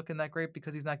not looking that great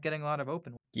because he's not getting a lot of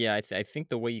open ones. Yeah, I think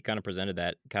the way you kind of presented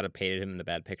that kind of painted him in a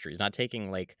bad picture. He's not taking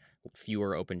like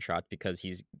fewer open shots because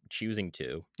he's choosing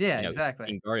to. Yeah, He's exactly.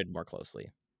 being guarded more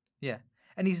closely. Yeah.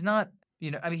 And he's not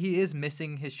I mean, he is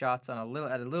missing his shots on a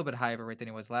little bit higher of a rate than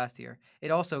he was last year.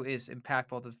 It also is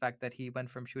impactful to the fact that he went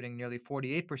from shooting nearly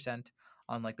 48%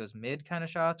 on like those mid kind of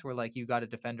shots where like you got a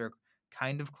defender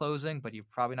kind of closing, but he's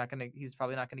probably not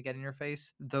gonna get in your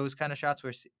face. Those kind of shots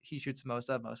where he shoots the most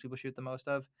of, most people shoot the most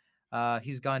of.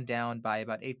 He's gone down by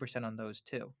about 8% on those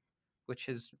too, which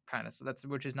is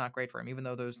which is not great for him, even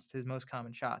though those his most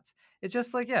common shots. It's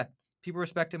just like, yeah, people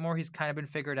respect him more. He's kind of been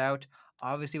figured out.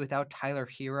 Obviously, without Tyler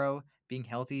Hero being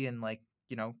healthy and like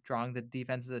drawing the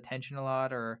defense's attention a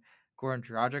lot, or Goran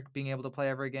Dragic being able to play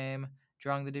every game,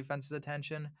 drawing the defense's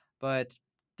attention. But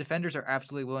defenders are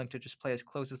absolutely willing to just play as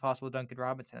close as possible to Duncan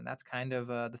Robinson, and that's kind of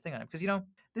the thing on him. Because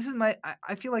this is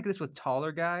I feel like this with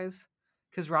taller guys,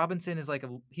 because Robinson is like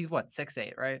he's what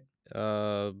 6'8", right?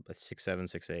 6'7",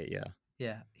 6'8", yeah.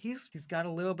 Yeah, he's got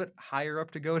a little bit higher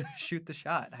up to go to shoot the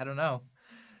shot. I don't know.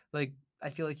 Like, I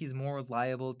feel like he's more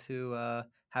liable to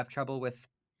have trouble with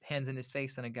hands in his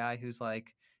face than a guy who's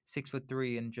like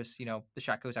 6'3" and just the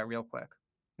shot goes out real quick,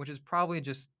 which is probably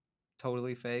just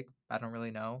totally fake. I don't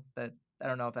really know that. I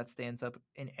don't know if that stands up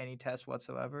in any test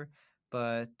whatsoever,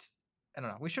 but I don't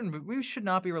know. We should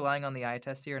not be relying on the eye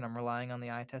test here, and I'm relying on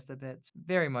the eye test a bit. It's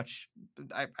very much.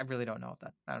 I really don't know if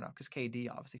that. I don't know because KD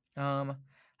obviously.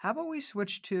 How about we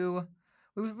switch to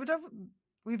we've we've,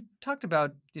 we've talked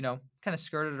about kind of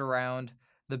skirted around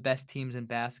the best teams in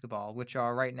basketball, which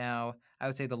are right now I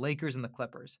would say the Lakers and the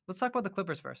Clippers. Let's talk about the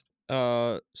Clippers first.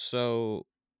 So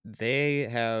they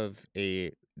have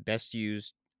a best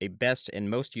and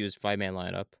most used five-man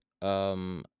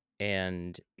lineup.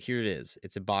 And here it is.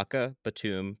 It's Ibaka,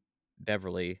 Batum,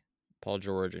 Beverly, Paul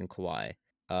George, and Kawhi.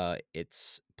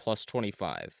 It's plus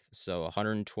 25, so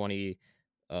 120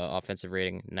 offensive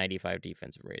rating, 95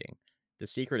 defensive rating. The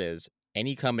secret is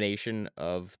any combination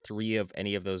of three of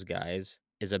any of those guys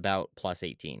is about plus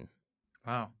 18.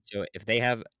 Wow. So if they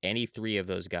have any three of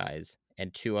those guys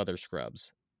and two other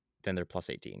scrubs, then they're plus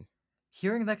 18.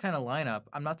 Hearing that kind of lineup,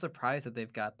 I'm not surprised that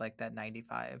they've got like that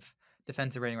 95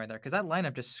 defensive rating right there because that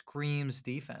lineup just screams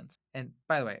defense. And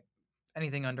by the way,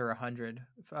 anything under 100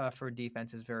 for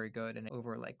defense is very good, and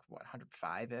over like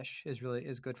 105-ish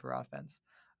is good for offense.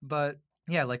 But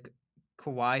yeah, like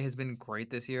Kawhi has been great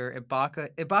this year.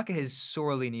 Ibaka is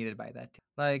sorely needed by that team.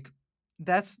 Like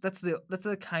that's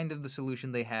the kind of the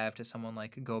solution they have to someone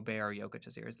like Gobert or Jokic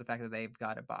this year is the fact that they've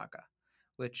got Ibaka,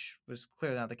 which was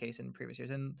clearly not the case in previous years.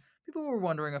 And people were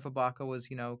wondering if Ibaka was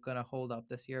going to hold up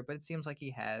this year, but it seems like he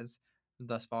has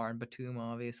thus far. And Batum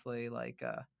obviously like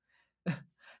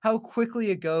how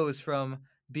quickly it goes from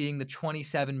being the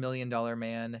 $27 million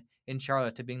man in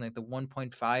Charlotte to being like the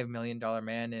 $1.5 million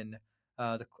man in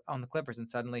on the Clippers, and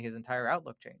suddenly his entire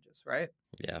outlook changes, right?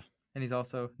 Yeah. And he's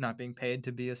also not being paid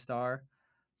to be a star.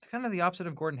 It's kind of the opposite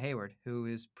of Gordon Hayward, who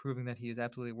is proving that he is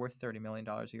absolutely worth $30 million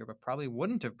a year, but probably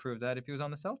wouldn't have proved that if he was on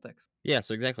the Celtics. Yeah,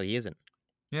 so exactly, he isn't.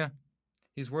 Yeah.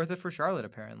 He's worth it for Charlotte,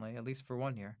 apparently, at least for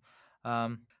 1 year.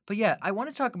 But yeah, I want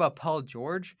to talk about Paul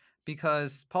George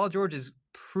because Paul George is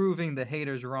proving the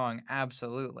haters wrong,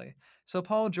 absolutely. So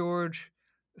Paul George,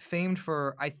 famed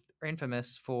for,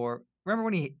 infamous for, remember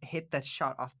when he hit that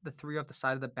shot off the three off the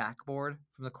side of the backboard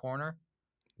from the corner?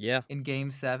 Yeah. In Game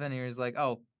 7, he was like,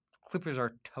 "Oh, Clippers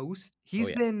are toast." Oh, He's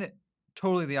yeah. been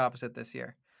totally the opposite this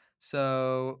year.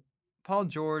 So Paul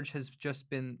George has just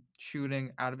been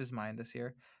shooting out of his mind this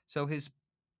year. So his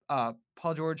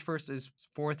Paul George first is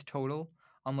fourth total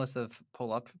on list of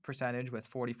pull-up percentage with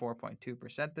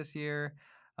 44.2% this year.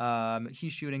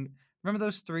 He's shooting. Remember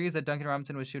those threes that Duncan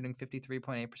Robinson was shooting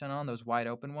 53.8% on, those wide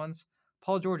open ones?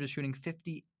 Paul George is shooting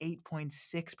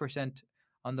 58.6%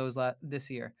 on those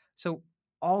this year. So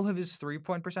all of his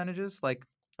 3-point percentages, like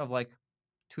of like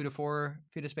 2 to 4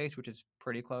 feet of space, which is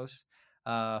pretty close.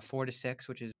 4 to 6,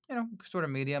 which is sort of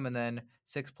medium, and then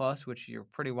 6+, which you're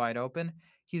pretty wide open.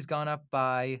 He's gone up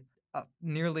by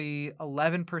nearly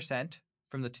 11%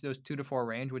 from those 2 to 4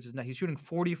 range, which is he's shooting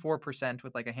 44%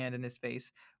 with like a hand in his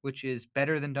face, which is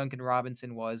better than Duncan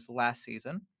Robinson was last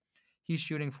season. He's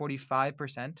shooting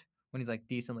 45% when he's like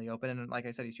decently open, and like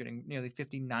I said, he's shooting nearly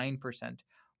 59%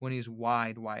 when he's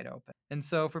wide open. And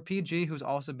so for PG, who's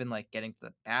also been like getting to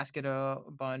the basket a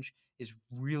bunch, is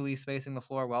really spacing the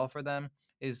floor well for them,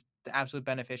 is the absolute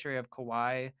beneficiary of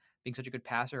Kawhi being such a good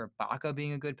passer, Ibaka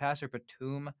being a good passer,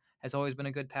 Batum has always been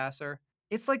a good passer.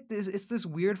 It's like this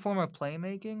weird form of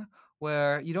playmaking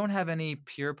where you don't have any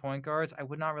pure point guards. I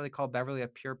would not really call Beverly a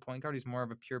pure point guard. He's more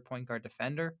of a pure point guard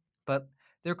defender, but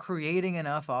they're creating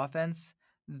enough offense.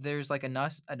 There's like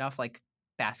enough like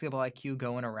basketball IQ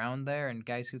going around there and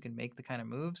guys who can make the kind of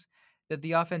moves that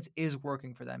the offense is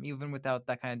working for them, even without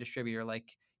that kind of distributor.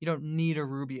 Like you don't need a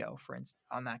Rubio, for instance,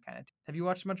 on that kind of team. Have you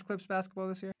watched much Clips basketball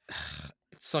this year?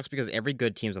 sucks because every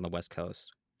good team's on the West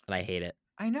Coast, and I hate it,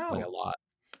 I like, a know. lot.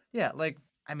 Yeah, like,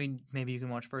 I mean, maybe you can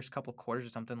watch first couple quarters or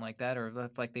something like that, or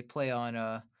if, like, they play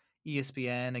on,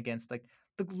 ESPN against, like,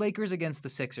 the Lakers against the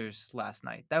Sixers last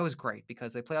night. That was great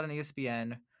because they played on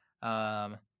ESPN.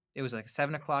 Um, it was like a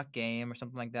 7 o'clock game or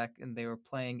something like that, and they were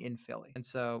playing in Philly, and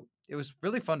so it was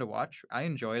really fun to watch. I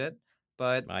enjoyed it,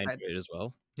 but I enjoyed it as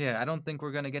well. yeah, I don't think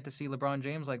we're gonna get to see LeBron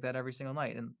James like that every single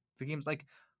night, and the game's like,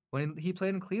 when he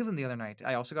played in Cleveland the other night,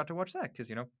 I also got to watch that because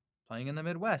playing in the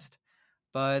Midwest.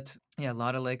 But, yeah, a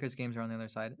lot of Lakers games are on the other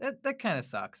side. That kinda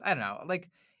sucks. I don't know, like,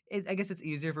 I guess it's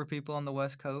easier for people on the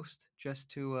West Coast just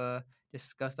to,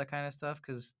 discuss that kinda stuff stuff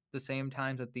because the same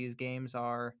times that these games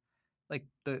are like,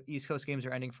 the East Coast games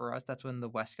are ending for us, that's when the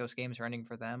West Coast games are ending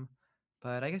for them.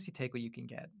 But I guess you take what you can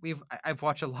get. I've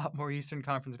watched a lot more Eastern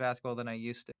Conference basketball than I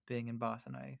used to. Being in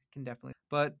Boston, I can definitely,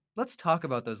 but let's talk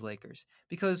about those Lakers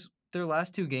because their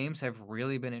last 2 games have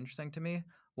really been interesting to me.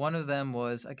 One of them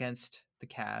was against the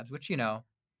Cavs, which,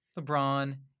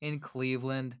 LeBron in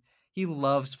Cleveland, he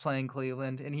loves playing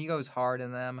Cleveland and he goes hard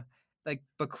in them. Like,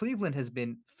 but Cleveland has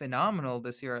been phenomenal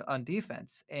this year on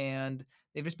defense, and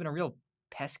they've just been a real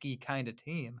pesky kind of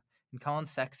team. And Colin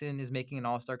Sexton is making an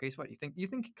All-Star case. What do you think? You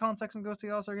think Colin Sexton goes to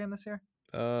the All-Star game this year?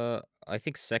 I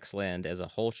think Sexland as a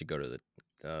whole should go to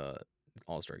the,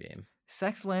 All-Star game.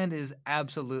 Sexland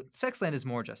is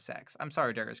more just sex. I'm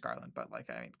sorry, Darius Garland, but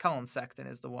like, I mean, Colin Sexton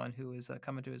is the one who is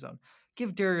coming to his own.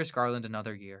 Give Darius Garland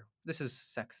another year. This is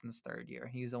Sexton's 3rd year.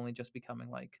 He's only just becoming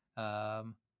like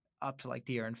up to like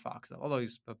De'Aaron Fox level, although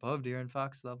he's above De'Aaron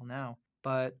Fox level now.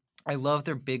 But I love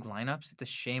their big lineups. It's a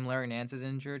shame Larry Nance is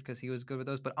injured because he was good with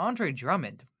those. But Andre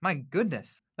Drummond, my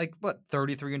goodness, like what,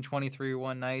 33 and 23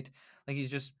 one night? Like he's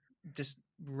just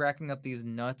racking up these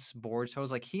nuts board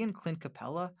totals. Like he and Clint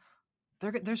Capella,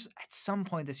 there's at some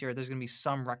point this year, there's gonna be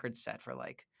some record set for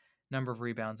like number of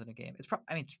rebounds in a game.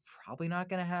 I mean, it's probably not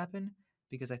gonna happen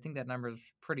because I think that number is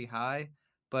pretty high.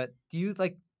 But do you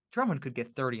like Drummond could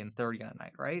get 30 and 30 on a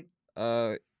night, right?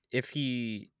 Uh, if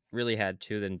he really had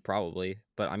to, then probably.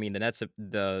 But I mean, the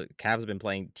Cavs have been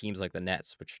playing teams like the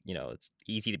Nets, which it's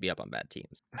easy to be up on bad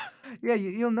teams. Yeah,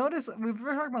 you'll notice we're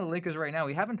talking about the Lakers right now.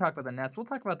 We haven't talked about the Nets. We'll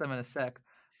talk about them in a sec.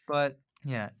 But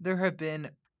yeah, there have been,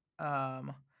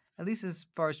 um, at least as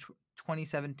far as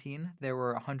 2017, there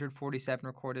were 147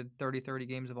 recorded 30-30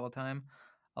 games of all time.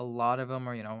 A lot of them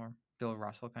are, are Bill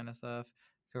Russell kind of stuff,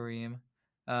 Kareem,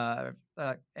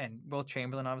 and Will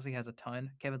Chamberlain obviously has a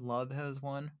ton. Kevin Love has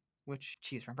one, which,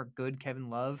 geez, remember good Kevin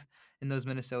Love in those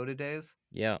Minnesota days?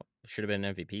 Yeah, should have been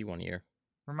an MVP one year.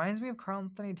 Reminds me of Karl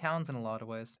Anthony Towns in a lot of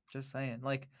ways. Just saying.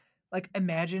 Like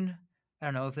imagine, I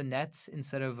don't know, if the Nets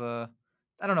instead of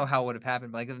I don't know how it would have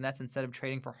happened, but like if the Nets instead of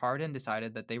trading for Harden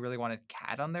decided that they really wanted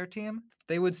Cat on their team,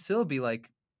 they would still be like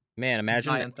Man, nigh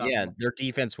imagine, yeah, unstoppable. their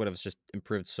defense would have just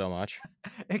improved so much.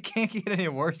 It can't get any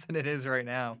worse than it is right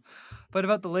now. But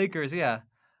about the Lakers, yeah.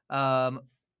 Um,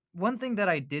 one thing that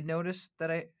I did notice that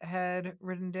I had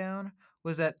written down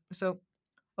was that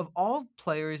of all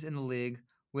players in the league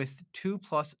with 2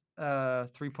 plus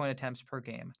 3-point attempts per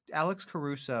game, Alex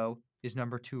Caruso is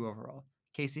number 2 overall.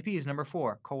 KCP is number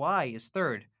 4. Kawhi is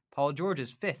 3rd. Paul George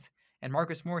is 5th. And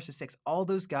Marcus Morris is 6th. All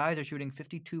those guys are shooting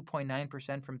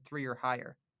 52.9% from 3 or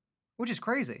higher, which is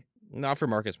crazy. Not for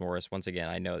Marcus Morris. Once again,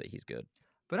 I know that he's good.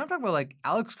 But I'm talking about like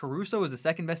Alex Caruso is the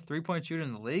second best 3-point shooter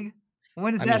in the league.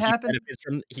 When did I mean, that happen?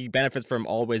 he benefits from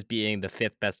always being the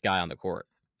 5th best guy on the court.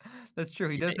 That's true.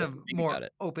 He does If have you think more about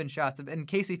it. open shots. And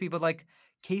KCP, but like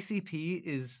KCP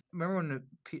is, remember when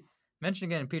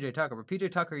mentioned again PJ Tucker, but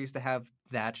PJ Tucker used to have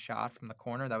that shot from the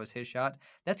corner. That was his shot.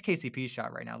 That's KCP's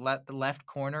shot right now. The left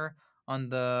corner on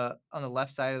the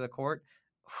left side of the court.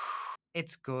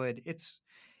 It's good.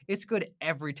 It's good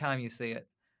every time you see it.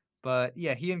 But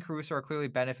yeah, he and Caruso are clearly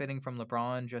benefiting from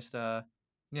LeBron just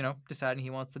deciding he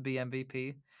wants to be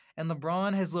MVP. And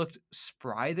LeBron has looked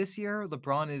spry this year.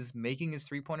 LeBron is making his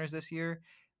 3-pointers this year.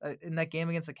 In that game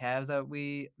against the Cavs that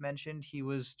we mentioned, he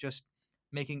was just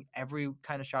making every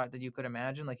kind of shot that you could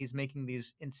imagine. Like he's making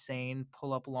these insane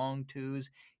pull-up long twos.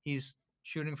 He's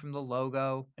shooting from the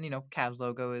logo. And Cavs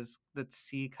logo is the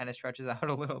C kind of stretches out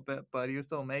a little bit, but he was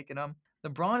still making them.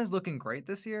 LeBron is looking great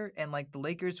this year, and like the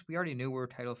Lakers, we already knew were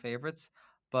title favorites,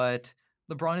 but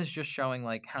LeBron is just showing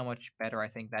like how much better I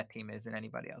think that team is than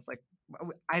anybody else. Like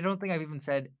I don't think I've even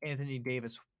said Anthony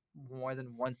Davis more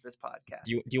than once this podcast.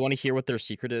 Do you want to hear what their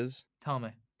secret is? Tell me.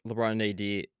 LeBron and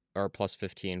AD are plus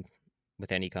 15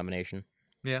 with any combination.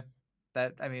 Yeah.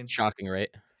 That I mean, Shocking, right?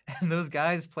 and those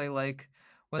guys play like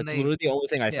when That's they literally the only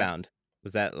thing I yeah, found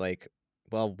was that, like,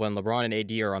 well, when LeBron and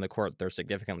AD are on the court, they're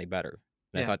significantly better.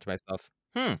 And I yeah. thought to myself,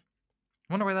 hmm,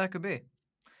 Wonder why that could be.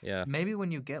 Yeah. Maybe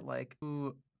when you get like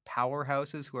two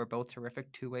powerhouses who are both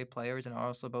terrific two-way players and are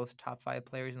also both top 5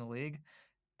 players in the league,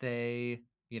 they,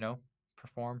 you know,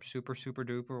 perform super, super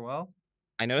duper well.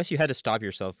 I noticed you had to stop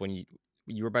yourself when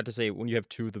you were about to say when you have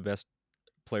two of the best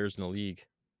players in the league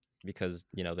because,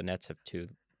 the Nets have two,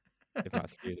 if not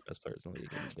three of the best players in the league,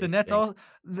 and they The Nets stink. all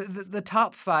the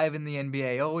top 5 in the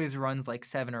NBA always runs like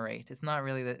 7 or 8. It's not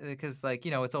really because like,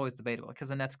 it's always debatable because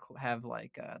the Nets have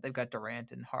like they've got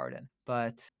Durant and Harden.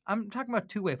 But I'm talking about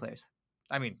two-way players.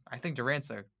 I mean, I think Durant's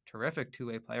a terrific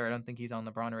two-way player. I don't think he's on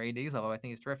LeBron or AD's level. I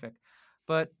think he's terrific.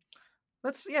 But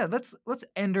let's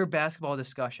end our basketball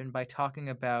discussion by talking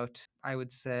about I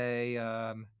would say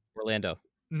Orlando.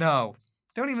 no.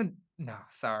 Don't even no,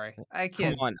 sorry. I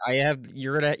Come can't. on.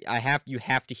 You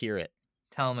have to hear it.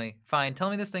 Tell me. Fine. Tell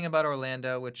me this thing about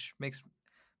Orlando, which makes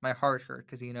my heart hurt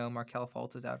because Markel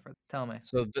Fultz is out for. Tell me.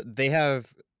 So they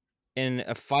have in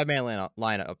a five-man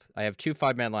lineup. I have two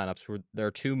five-man lineups where there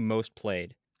are two most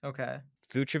played. Okay.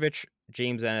 Vucevic,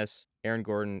 James Ennis, Aaron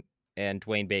Gordon, and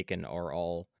Dwayne Bacon are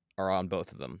on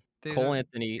both of them. These Cole are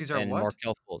Anthony these are and what?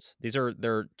 Markel Fultz. These are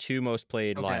their two most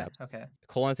played Okay. lineups. Okay.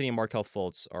 Cole Anthony and Markel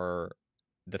Fultz are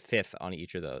the fifth on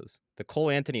each of those. The Cole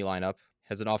Anthony lineup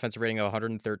has an offensive rating of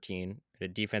 113 and a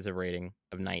defensive rating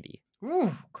of 90.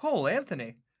 Ooh, Cole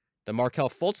Anthony. The Markel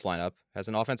Fultz lineup has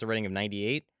an offensive rating of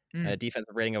 98 and a Mm.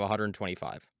 defensive rating of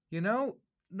 125.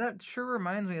 That sure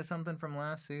reminds me of something from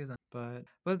last season. But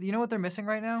you know what they're missing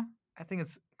right now? I think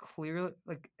it's clear,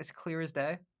 like as clear as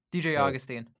day. DJ Who?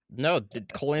 Augustine. No,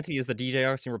 Cole Anthony is the DJ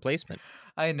Augustine replacement.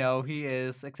 I know he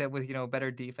is, except with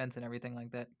better defense and everything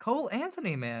like that. Cole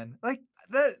Anthony, man, like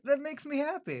that makes me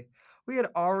happy. We had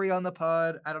Ari on the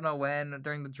pod. I don't know when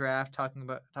during the draft talking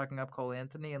up Cole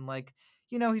Anthony, and like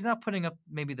he's not putting up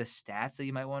maybe the stats that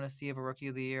you might want to see of a rookie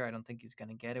of the year. I don't think he's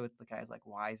gonna get it with the guys like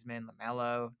Wiseman,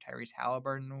 Lamelo, Tyrese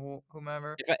Halliburton,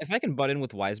 whomever. If I can butt in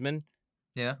with Wiseman,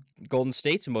 Yeah. Golden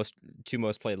State's two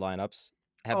most played lineups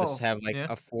Oh have like yeah.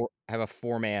 a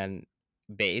four-man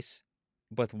base,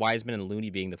 with Wiseman and Looney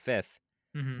being the fifth.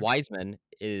 Mm-hmm. Wiseman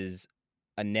is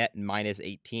a net minus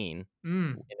 18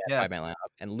 in that Yes. five-man lineup,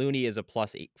 and Looney is a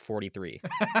plus 43.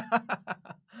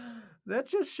 That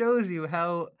just shows you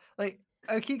how like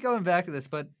I keep going back to this,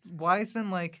 but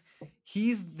Wiseman like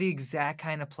he's the exact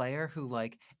kind of player who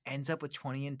like ends up with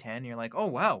 20 and 10. You're like, oh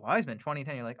wow, Wiseman 20 and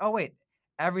 10. You're like, oh wait,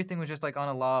 everything was just like on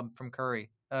a lob from Curry,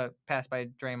 passed by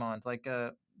Draymond, like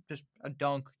just a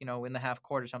dunk, in the half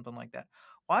court or something like that.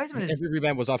 Wiseman And is every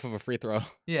rebound was off of a free throw.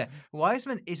 yeah,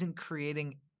 Wiseman isn't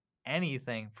creating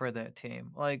anything for the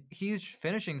team. Like he's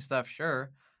finishing stuff,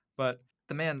 sure, but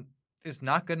the man is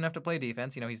not good enough to play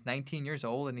defense. He's 19 years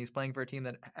old and he's playing for a team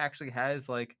that actually has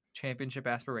like championship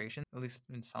aspirations, at least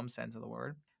in some sense of the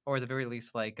word, or at the very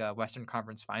least like Western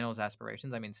Conference Finals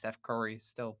aspirations. I mean, Steph Curry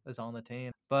still is on the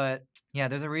team, but yeah,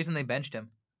 there's a reason they benched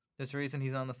him. There's a reason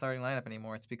he's not in the starting lineup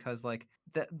anymore. It's because like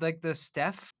the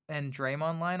Steph and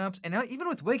Draymond lineups, and now even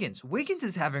with Wiggins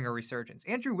is having a resurgence.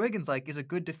 Andrew Wiggins like is a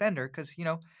good defender because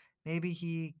maybe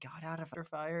he got out of under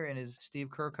fire in his Steve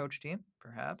Kerr coach team,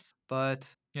 perhaps.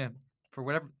 But yeah, for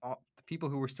whatever the people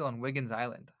who were still on Wiggins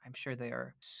Island, I'm sure they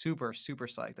are super super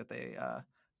psyched that they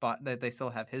bought that they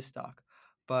still have his stock.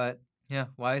 But yeah,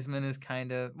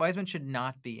 Wiseman should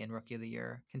not be in Rookie of the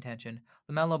Year contention.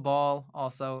 LaMelo Ball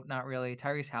also not really.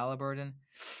 Tyrese Halliburton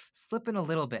slipping a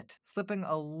little bit,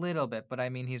 but I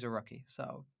mean he's a rookie,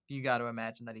 so you got to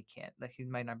imagine that he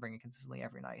might not bring it consistently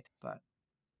every night. But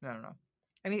I don't know.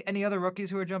 Any other rookies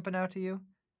who are jumping out to you?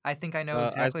 I think I know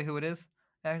As exactly who it is.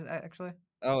 Actually,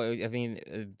 I mean,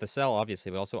 Vassell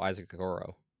obviously, but also Isaac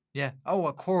Okoro. yeah.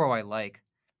 Oh, Okoro I like.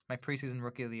 My preseason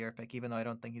rookie of the year pick, even though I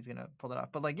don't think he's gonna pull it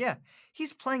off. But like, yeah,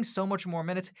 he's playing so much more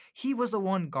minutes. He was the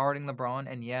one guarding LeBron,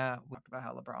 and yeah, we talked about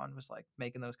how LeBron was like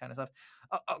making those kind of stuff.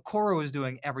 Okoro was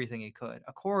doing everything he could.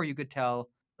 Okoro, you could tell,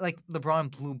 like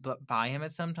LeBron blew by him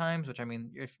at sometimes, which I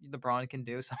mean, if LeBron can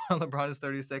do, somehow LeBron is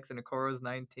 36 and Okoro is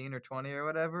 19 or 20 or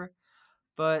whatever.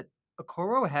 But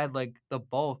Okoro had like the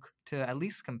bulk to at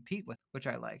least compete with, which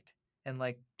I liked. And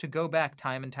like to go back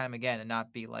time and time again and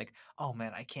not be like, oh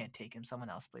man, I can't take him.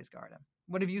 Someone else please guard him.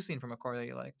 What have you seen from Okoro that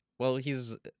you like? Well,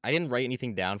 I didn't write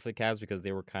anything down for the Cavs because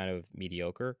they were kind of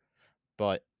mediocre,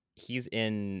 but he's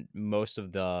in most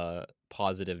of the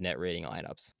positive net rating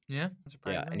lineups. Yeah, that Yeah,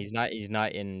 surprises and me. he's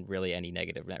not in really any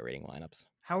negative net rating lineups.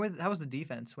 How is the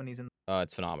defense when he's in?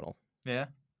 It's phenomenal. Yeah,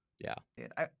 Yeah.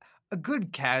 A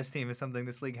good Cavs team is something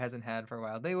this league hasn't had for a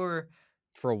while. They were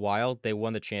For a while, they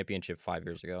won the championship 5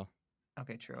 years ago.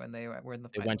 okay, true, and they were in the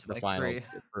They went finals to the like finals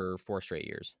 3. for 4 straight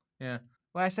years. Yeah.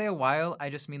 When I say a while, I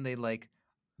just mean they like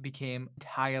became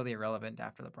entirely irrelevant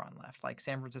after LeBron left, like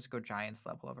San Francisco Giants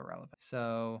level of irrelevant.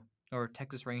 So or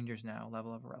Texas Rangers now,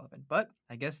 level of irrelevant. But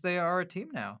I guess they are a team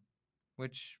now,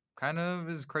 which kind of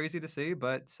is crazy to see,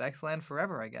 but Sexland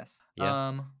forever, I guess.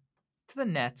 Yeah. To the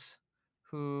Nets,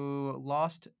 who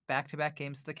lost back-to-back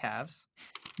games to the Cavs.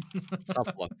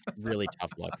 Tough luck. Really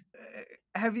tough luck.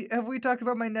 Have we talked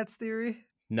about my Nets theory?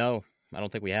 No, I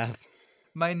don't think we have.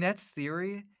 My Nets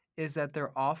theory is that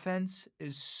their offense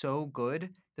is so good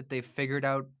that they've figured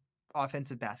out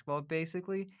offensive basketball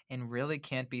basically and really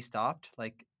can't be stopped.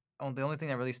 Like the only thing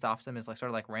that really stops them is like sort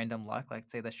of like random luck. Like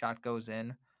say the shot goes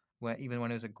in even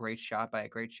when it was a great shot by a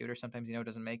great shooter, sometimes it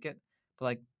doesn't make it. But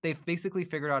like they've basically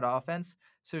figured out offense,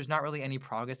 so there's not really any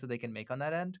progress that they can make on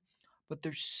that end. But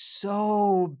they're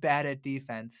so bad at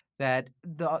defense that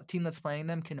the team that's playing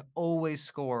them can always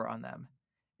score on them,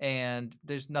 and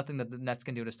there's nothing that the Nets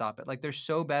can do to stop it. Like they're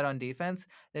so bad on defense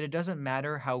that it doesn't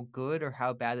matter how good or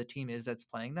how bad the team is that's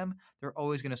playing them, they're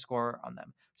always going to score on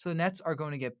them. So the Nets are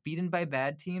going to get beaten by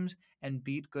bad teams and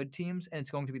beat good teams, and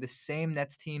it's going to be the same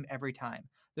Nets team every time.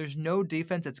 There's no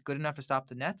defense that's good enough to stop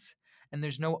the Nets, and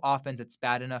there's no offense that's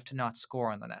bad enough to not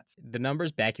score on the Nets. The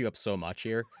numbers back you up so much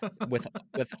here. With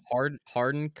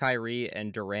Harden, Kyrie,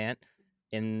 and Durant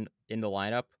in the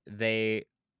lineup, they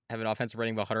have an offensive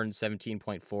rating of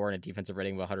 117.4 and a defensive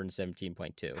rating of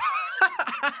 117.2.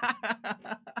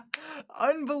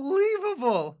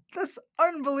 Unbelievable. That's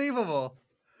unbelievable.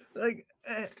 Like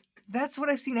that's what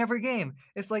I've seen every game.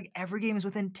 It's like every game is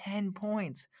within 10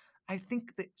 points. I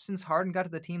think that since Harden got to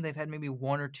the team, they've had maybe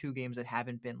one or two games that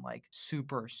haven't been like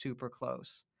super, super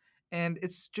close. And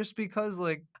it's just because,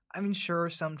 like, I mean, sure,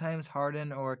 sometimes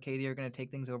Harden or KD are going to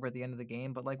take things over at the end of the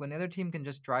game, but like when the other team can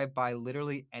just drive by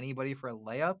literally anybody for a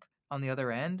layup on the other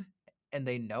end and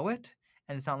they know it,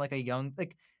 and it's not like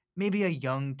maybe a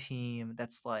young team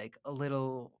that's like a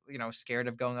little, scared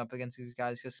of going up against these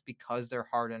guys just because they're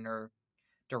Harden or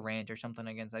Durant or something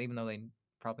against that, even though they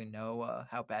probably know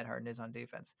how bad Harden is on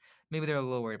defense. Maybe they're a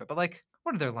little worried about, but like,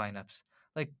 what are their lineups?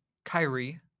 Like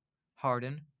Kyrie,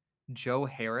 Harden, Joe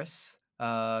Harris,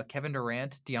 Kevin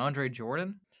Durant, DeAndre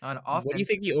Jordan on What do you offense.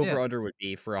 think the Yeah, over/under would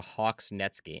be for a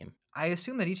Hawks-Nets game? I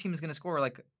assume that each team is going to score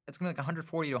it's going to be like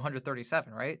 140 to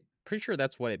 137, right? Pretty sure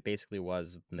that's what it basically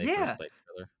was when they first Yeah, played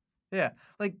each other. yeah.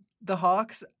 Like the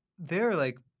Hawks, they're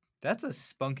like that's a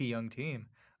spunky young team.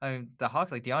 I mean, the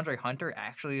Hawks, like DeAndre Hunter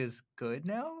actually is good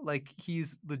now. Like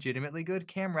he's legitimately good.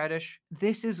 Cam Reddish,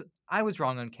 I was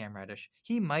wrong on Cam Reddish.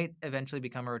 He might eventually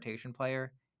become a rotation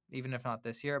player, even if not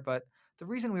this year. But the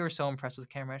reason we were so impressed with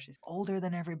Cam Reddish is older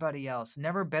than everybody else.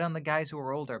 Never bet on the guys who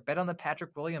are older. Bet on the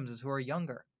Patrick Williamses who are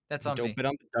younger. That's on Don't me. bet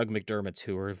on the Doug McDermotts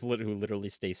who literally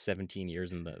stay 17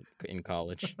 years in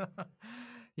college.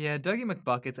 Yeah, Dougie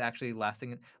McBucket's actually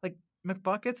lasting. Like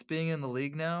McBucket's being in the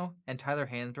league now, and Tyler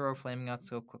Hansbrough flaming out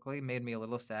so quickly made me a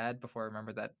little sad. Before I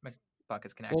remembered that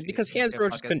McBuckets can Well, actually because get Hansbrough just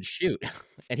buckets. couldn't shoot,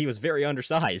 and he was very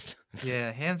undersized.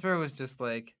 Yeah, Hansbrough was just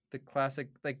like the classic.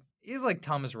 Like he's like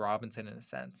Thomas Robinson in a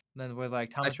sense. Then with like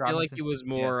I Thomas feel like he Robinson. was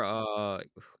Yeah, more,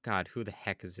 God, who the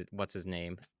heck is it? What's his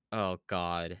name? Oh,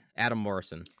 God. Adam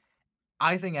Morrison.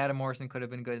 I think Adam Morrison could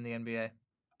have been good in the NBA.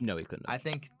 No, he couldn't I have.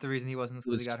 think the reason he wasn't is He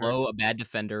because was he got hurt. slow, a bad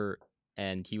defender,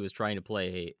 and he was trying to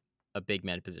play a big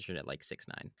man position at like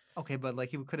 6'9". Okay, but like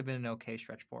he could have been an okay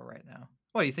stretch four right now.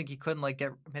 What, you think he couldn't like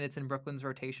get minutes in Brooklyn's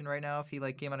rotation right now if he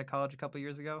like came out of college a couple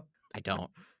years ago? I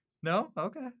don't No?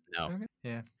 Okay. know. Okay.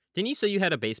 Yeah. Didn't you say you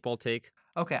had a baseball take?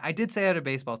 Okay, I did say I had a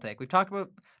baseball take. We've talked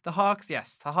about the Hawks.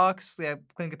 Yes, the Hawks. Yeah,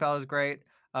 Clint Capella is great.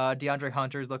 DeAndre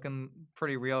Hunter's looking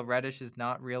pretty real. Reddish is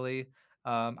not really.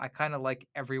 I kind of like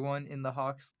everyone in the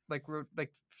Hawks, like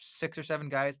 6 or 7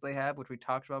 guys they have, which we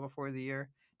talked about before the year.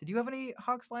 Did you have any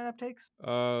Hawks lineup takes?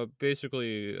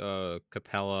 Basically,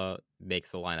 Capella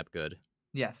makes the lineup good.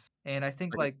 Yes, and I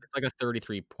think It's like a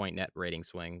 33-point net rating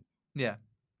swing. yeah,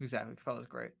 exactly. Capella's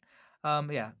great.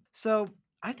 Yeah. So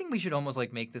I think we should almost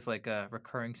like make this like a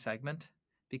recurring segment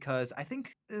because I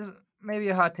think this is maybe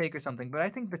a hot take or something, but I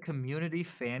think the community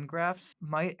fan graphs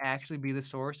might actually be the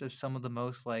source of some of the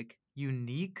most like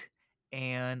unique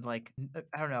and like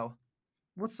I don't know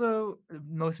what's the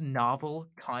most novel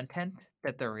content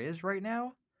that there is right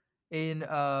now in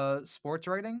sports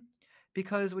writing,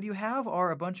 because what you have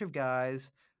are a bunch of guys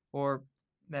or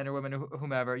men or women or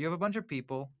whomever. You have a bunch of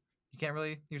people. You can't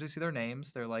really usually see their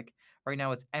names. They're like right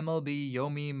now it's MLB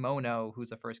Yomi Mono, who's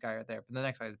the first guy right there, but the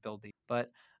next guy is Bill D.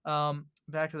 But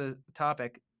back to the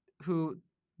topic, who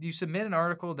you submit an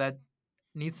article that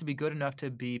needs to be good enough to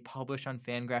be published on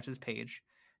Fangraphs' page.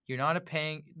 You're not a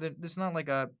paying. It's not like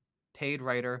a paid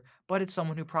writer, but it's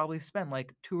someone who probably spent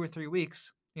like 2 or 3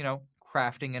 weeks,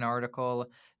 crafting an article,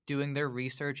 doing their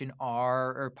research in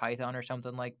R or Python or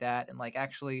something like that, and like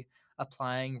actually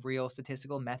applying real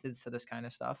statistical methods to this kind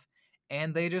of stuff.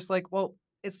 and they just like, well,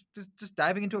 it's just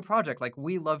diving into a project like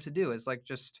we love to do. It's like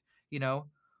just, you know,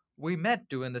 we met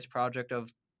doing this project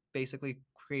of basically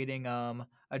creating a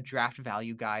draft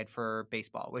value guide for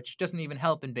baseball, which doesn't even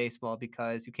help in baseball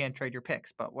because you can't trade your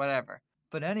picks, but whatever.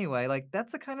 But anyway, like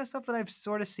that's the kind of stuff that I've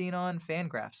sort of seen on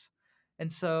Fangraphs.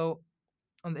 And so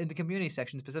in the community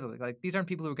section specifically, like these aren't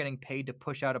people who are getting paid to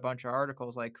push out a bunch of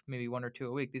articles, like maybe 1 or 2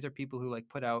 a week. These are people who like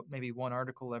put out maybe one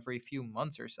article every few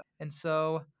months or so. And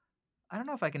so I don't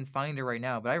know if I can find it right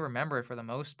now, but I remember it for the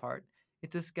most part.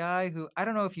 It's this guy who I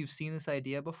don't know if you've seen this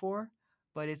idea before,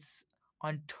 but it's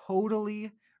on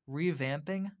totally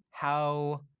revamping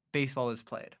how baseball is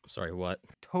played. Sorry, what?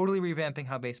 Totally revamping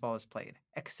how baseball is played,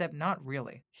 except not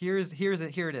really. Here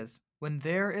it is. When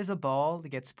there is a ball that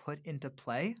gets put into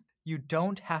play, you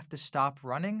don't have to stop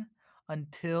running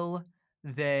until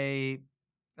they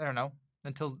I don't know,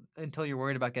 until you're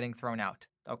worried about getting thrown out.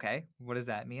 Okay, what does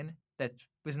that mean?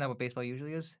 Isn't that what baseball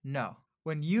usually is? No.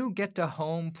 When you get to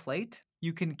home plate,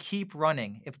 you can keep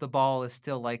running if the ball is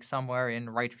still like somewhere in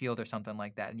right field or something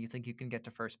like that, and you think you can get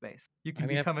to first base. You I can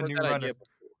mean, I've become a heard new that runner. idea before.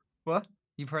 What?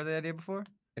 You've heard that idea before?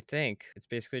 I think it's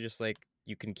basically just like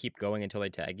you can keep going until they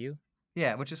tag you.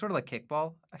 Yeah, which is sort of like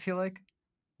kickball, I feel like,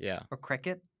 Yeah. or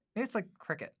cricket. Maybe it's like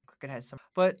cricket. Cricket has some.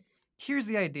 But here's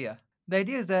the idea. The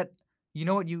idea is that you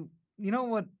know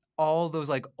what all those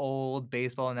like old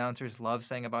baseball announcers love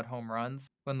saying about home runs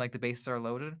when like the bases are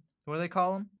loaded. What do they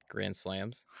call them? Grand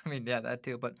slams. I mean, yeah, that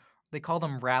too. But they call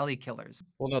them rally killers.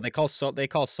 Well, no, they call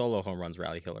solo home runs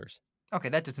rally killers. Okay,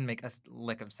 that doesn't make a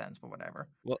lick of sense, but whatever.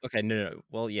 Well, okay, no.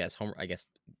 Well, yes, I guess.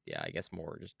 Yeah, I guess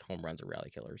more just home runs are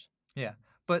rally killers. Yeah,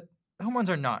 but home runs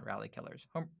are not rally killers.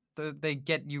 They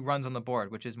get you runs on the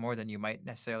board, which is more than you might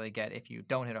necessarily get if you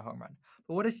don't hit a home run.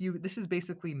 But what if you? This is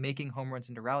basically making home runs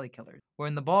into rally killers.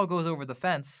 When the ball goes over the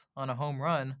fence on a home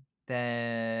run,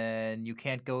 then you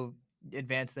can't go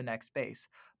advance the next base.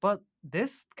 But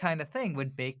this kind of thing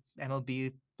would make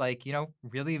MLB like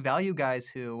really value guys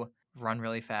who run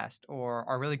really fast or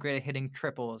are really great at hitting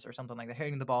triples or something like that,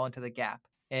 hitting the ball into the gap.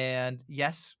 And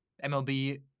yes,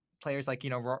 MLB players like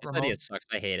This Ramon. idea sucks.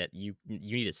 I hate it. You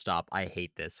need to stop. I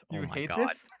hate this. Oh You my hate god,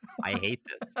 this? I hate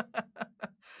this.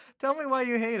 Tell me why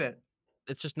you hate it.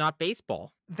 It's just not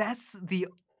baseball. That's the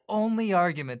only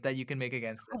argument that you can make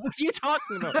against What are you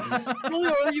talking about? The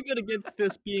only argument against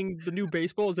this being the new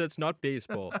baseball is that it's not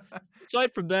baseball. it.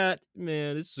 Aside from that,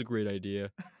 man, this is a great idea.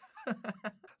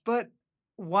 But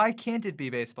why can't it be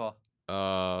baseball?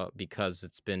 Because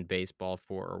it's been baseball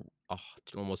for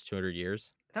almost 200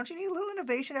 years. Don't you need a little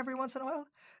innovation every once in a while?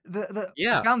 I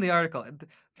Yeah. found the article.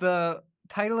 The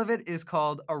title of it is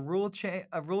called a rule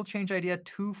change idea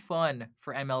too fun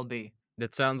for MLB.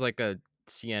 That sounds like a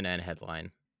CNN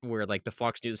headline, where like the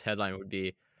Fox News headline would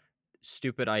be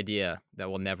 "Stupid idea that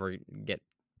will never get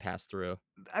passed through."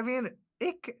 I mean,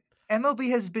 MLB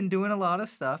has been doing a lot of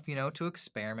stuff, to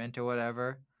experiment or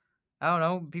whatever. I don't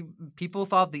know. People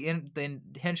thought the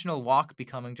intentional walk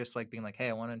becoming just like being like, "Hey,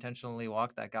 I want to intentionally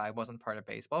walk that guy," wasn't part of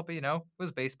baseball, but it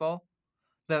was baseball.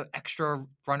 The extra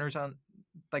runners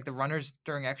like the runners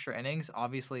during extra innings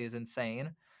obviously is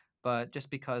insane, but just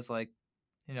because like,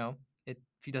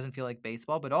 it doesn't feel like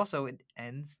baseball, but also it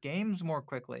ends games more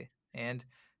quickly and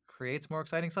creates more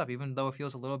exciting stuff, even though it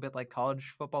feels a little bit like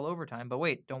college football overtime. But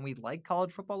wait, don't we like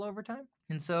college football overtime?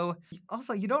 And so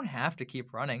also you don't have to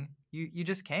keep running. You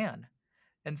just can.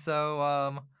 And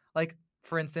so like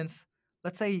for instance,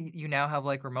 let's say you now have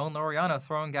like Ramon Laureano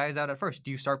throwing guys out at first.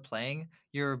 Do you start playing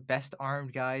your best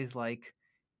armed guys like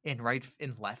in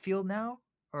left field now?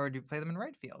 Or do you play them in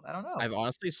right field? I don't know. I've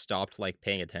honestly stopped like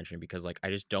paying attention because like I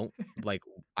just don't like.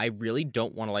 I really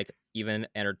don't want to like even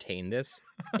entertain this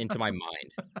into my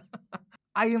mind.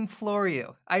 I implore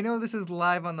you. I know this is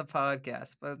live on the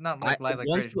podcast, but not like live like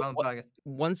British, but on the podcast.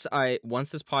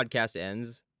 Once this podcast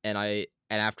ends and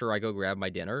after I go grab my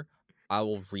dinner, I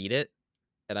will read it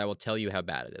and I will tell you how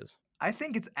bad it is. I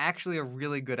think it's actually a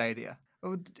really good idea.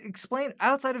 Explain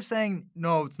outside of saying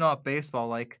no, it's not baseball,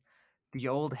 like the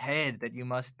old head that you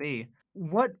must be.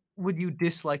 What would you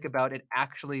dislike about it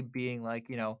actually being like,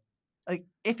 like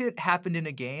if it happened in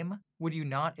a game, would you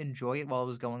not enjoy it while it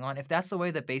was going on? If that's the way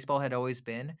that baseball had always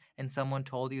been, and someone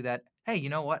told you that, hey, you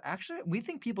know what? Actually, we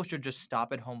think people should just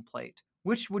stop at home plate.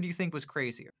 Which would you think was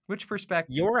crazier? Which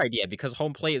perspective? Your idea, because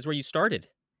home plate is where you started.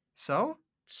 So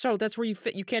that's where you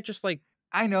fit. You can't just like.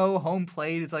 I know home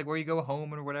plate is like where you go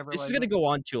home or whatever. This is gonna go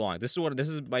on too long. This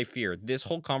is my fear. This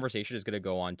whole conversation is gonna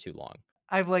go on too long.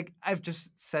 I've just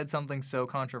said something so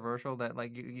controversial that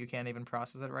like you can't even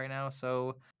process it right now.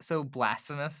 So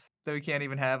blasphemous that we can't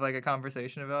even have like a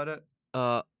conversation about it.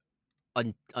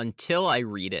 Until I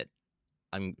read it,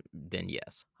 then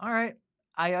yes. All right.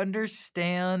 I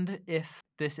understand if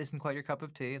this isn't quite your cup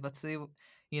of tea. Let's see,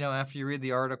 after you read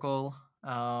the article,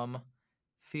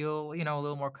 feel, a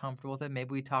little more comfortable with it.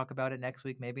 Maybe we talk about it next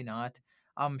week, maybe not.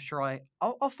 I'm sure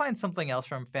I'll find something else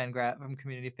from from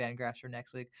Community Fangraphs for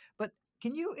next week. But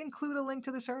can you include a link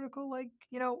to this article, like,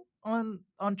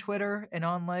 on Twitter and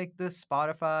on like the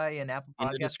Spotify and Apple In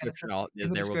the Podcast kind of stuff description, in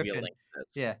the there will be a description? link to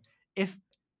this. Yeah. If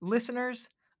listeners,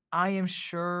 I am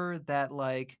sure that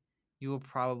like you will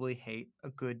probably hate a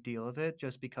good deal of it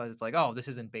just because it's like, oh, this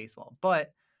isn't baseball.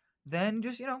 But then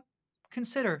just,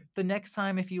 consider the next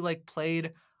time if you like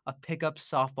played a pickup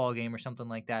softball game or something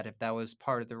like that, if that was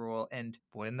part of the rule. And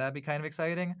wouldn't that be kind of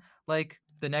exciting? Like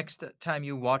the next time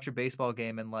you watch a baseball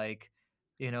game and like,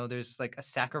 there's like a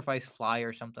sacrifice fly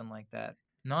or something like that.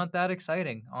 Not that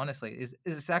exciting, honestly. Is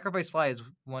a sacrifice fly is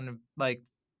one of like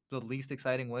the least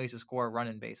exciting ways to score a run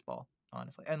in baseball,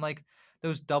 honestly. And like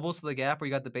those doubles to the gap where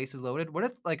you got the bases loaded. What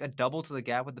if like a double to the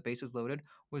gap with the bases loaded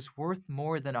was worth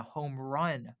more than a home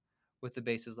run with the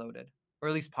bases loaded? Or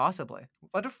at least possibly.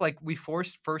 What if like we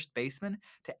forced first basemen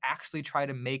to actually try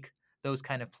to make those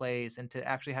kind of plays and to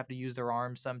actually have to use their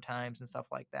arms sometimes and stuff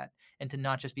like that, and to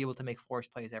not just be able to make force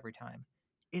plays every time?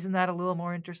 Isn't that a little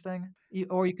more interesting?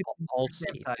 Or you could I'll consider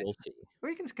Sam's see. side. We'll see. Or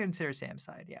you can consider Sam's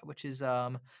side, yeah, which is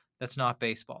that's not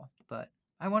baseball. But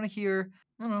I want to hear,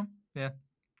 I don't know, yeah,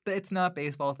 the it's not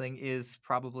baseball thing is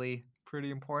probably pretty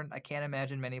important. I can't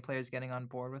imagine many players getting on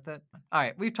board with it. All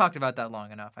right, we've talked about that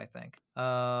long enough, I think.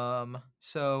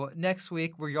 So next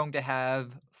week we're going to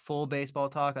have full baseball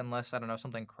talk unless I don't know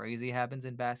something crazy happens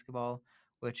in basketball,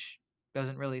 which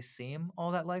doesn't really seem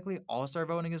all that likely. All-Star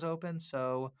voting is open,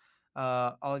 so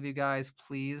all of you guys,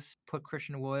 please put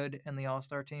Christian Wood in the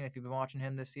All-Star team. If you've been watching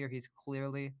him this year, he's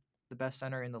clearly the best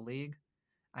center in the league.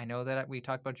 I know that we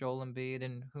talked about Joel Embiid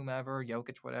and whomever,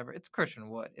 Jokic, whatever. It's Christian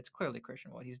Wood. It's clearly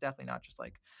Christian Wood. He's definitely not just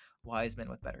like Wiseman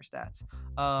with better stats.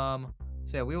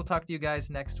 So yeah, we will talk to you guys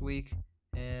next week.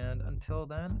 And until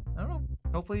then, I don't know.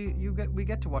 Hopefully we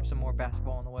get to watch some more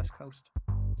basketball on the West Coast.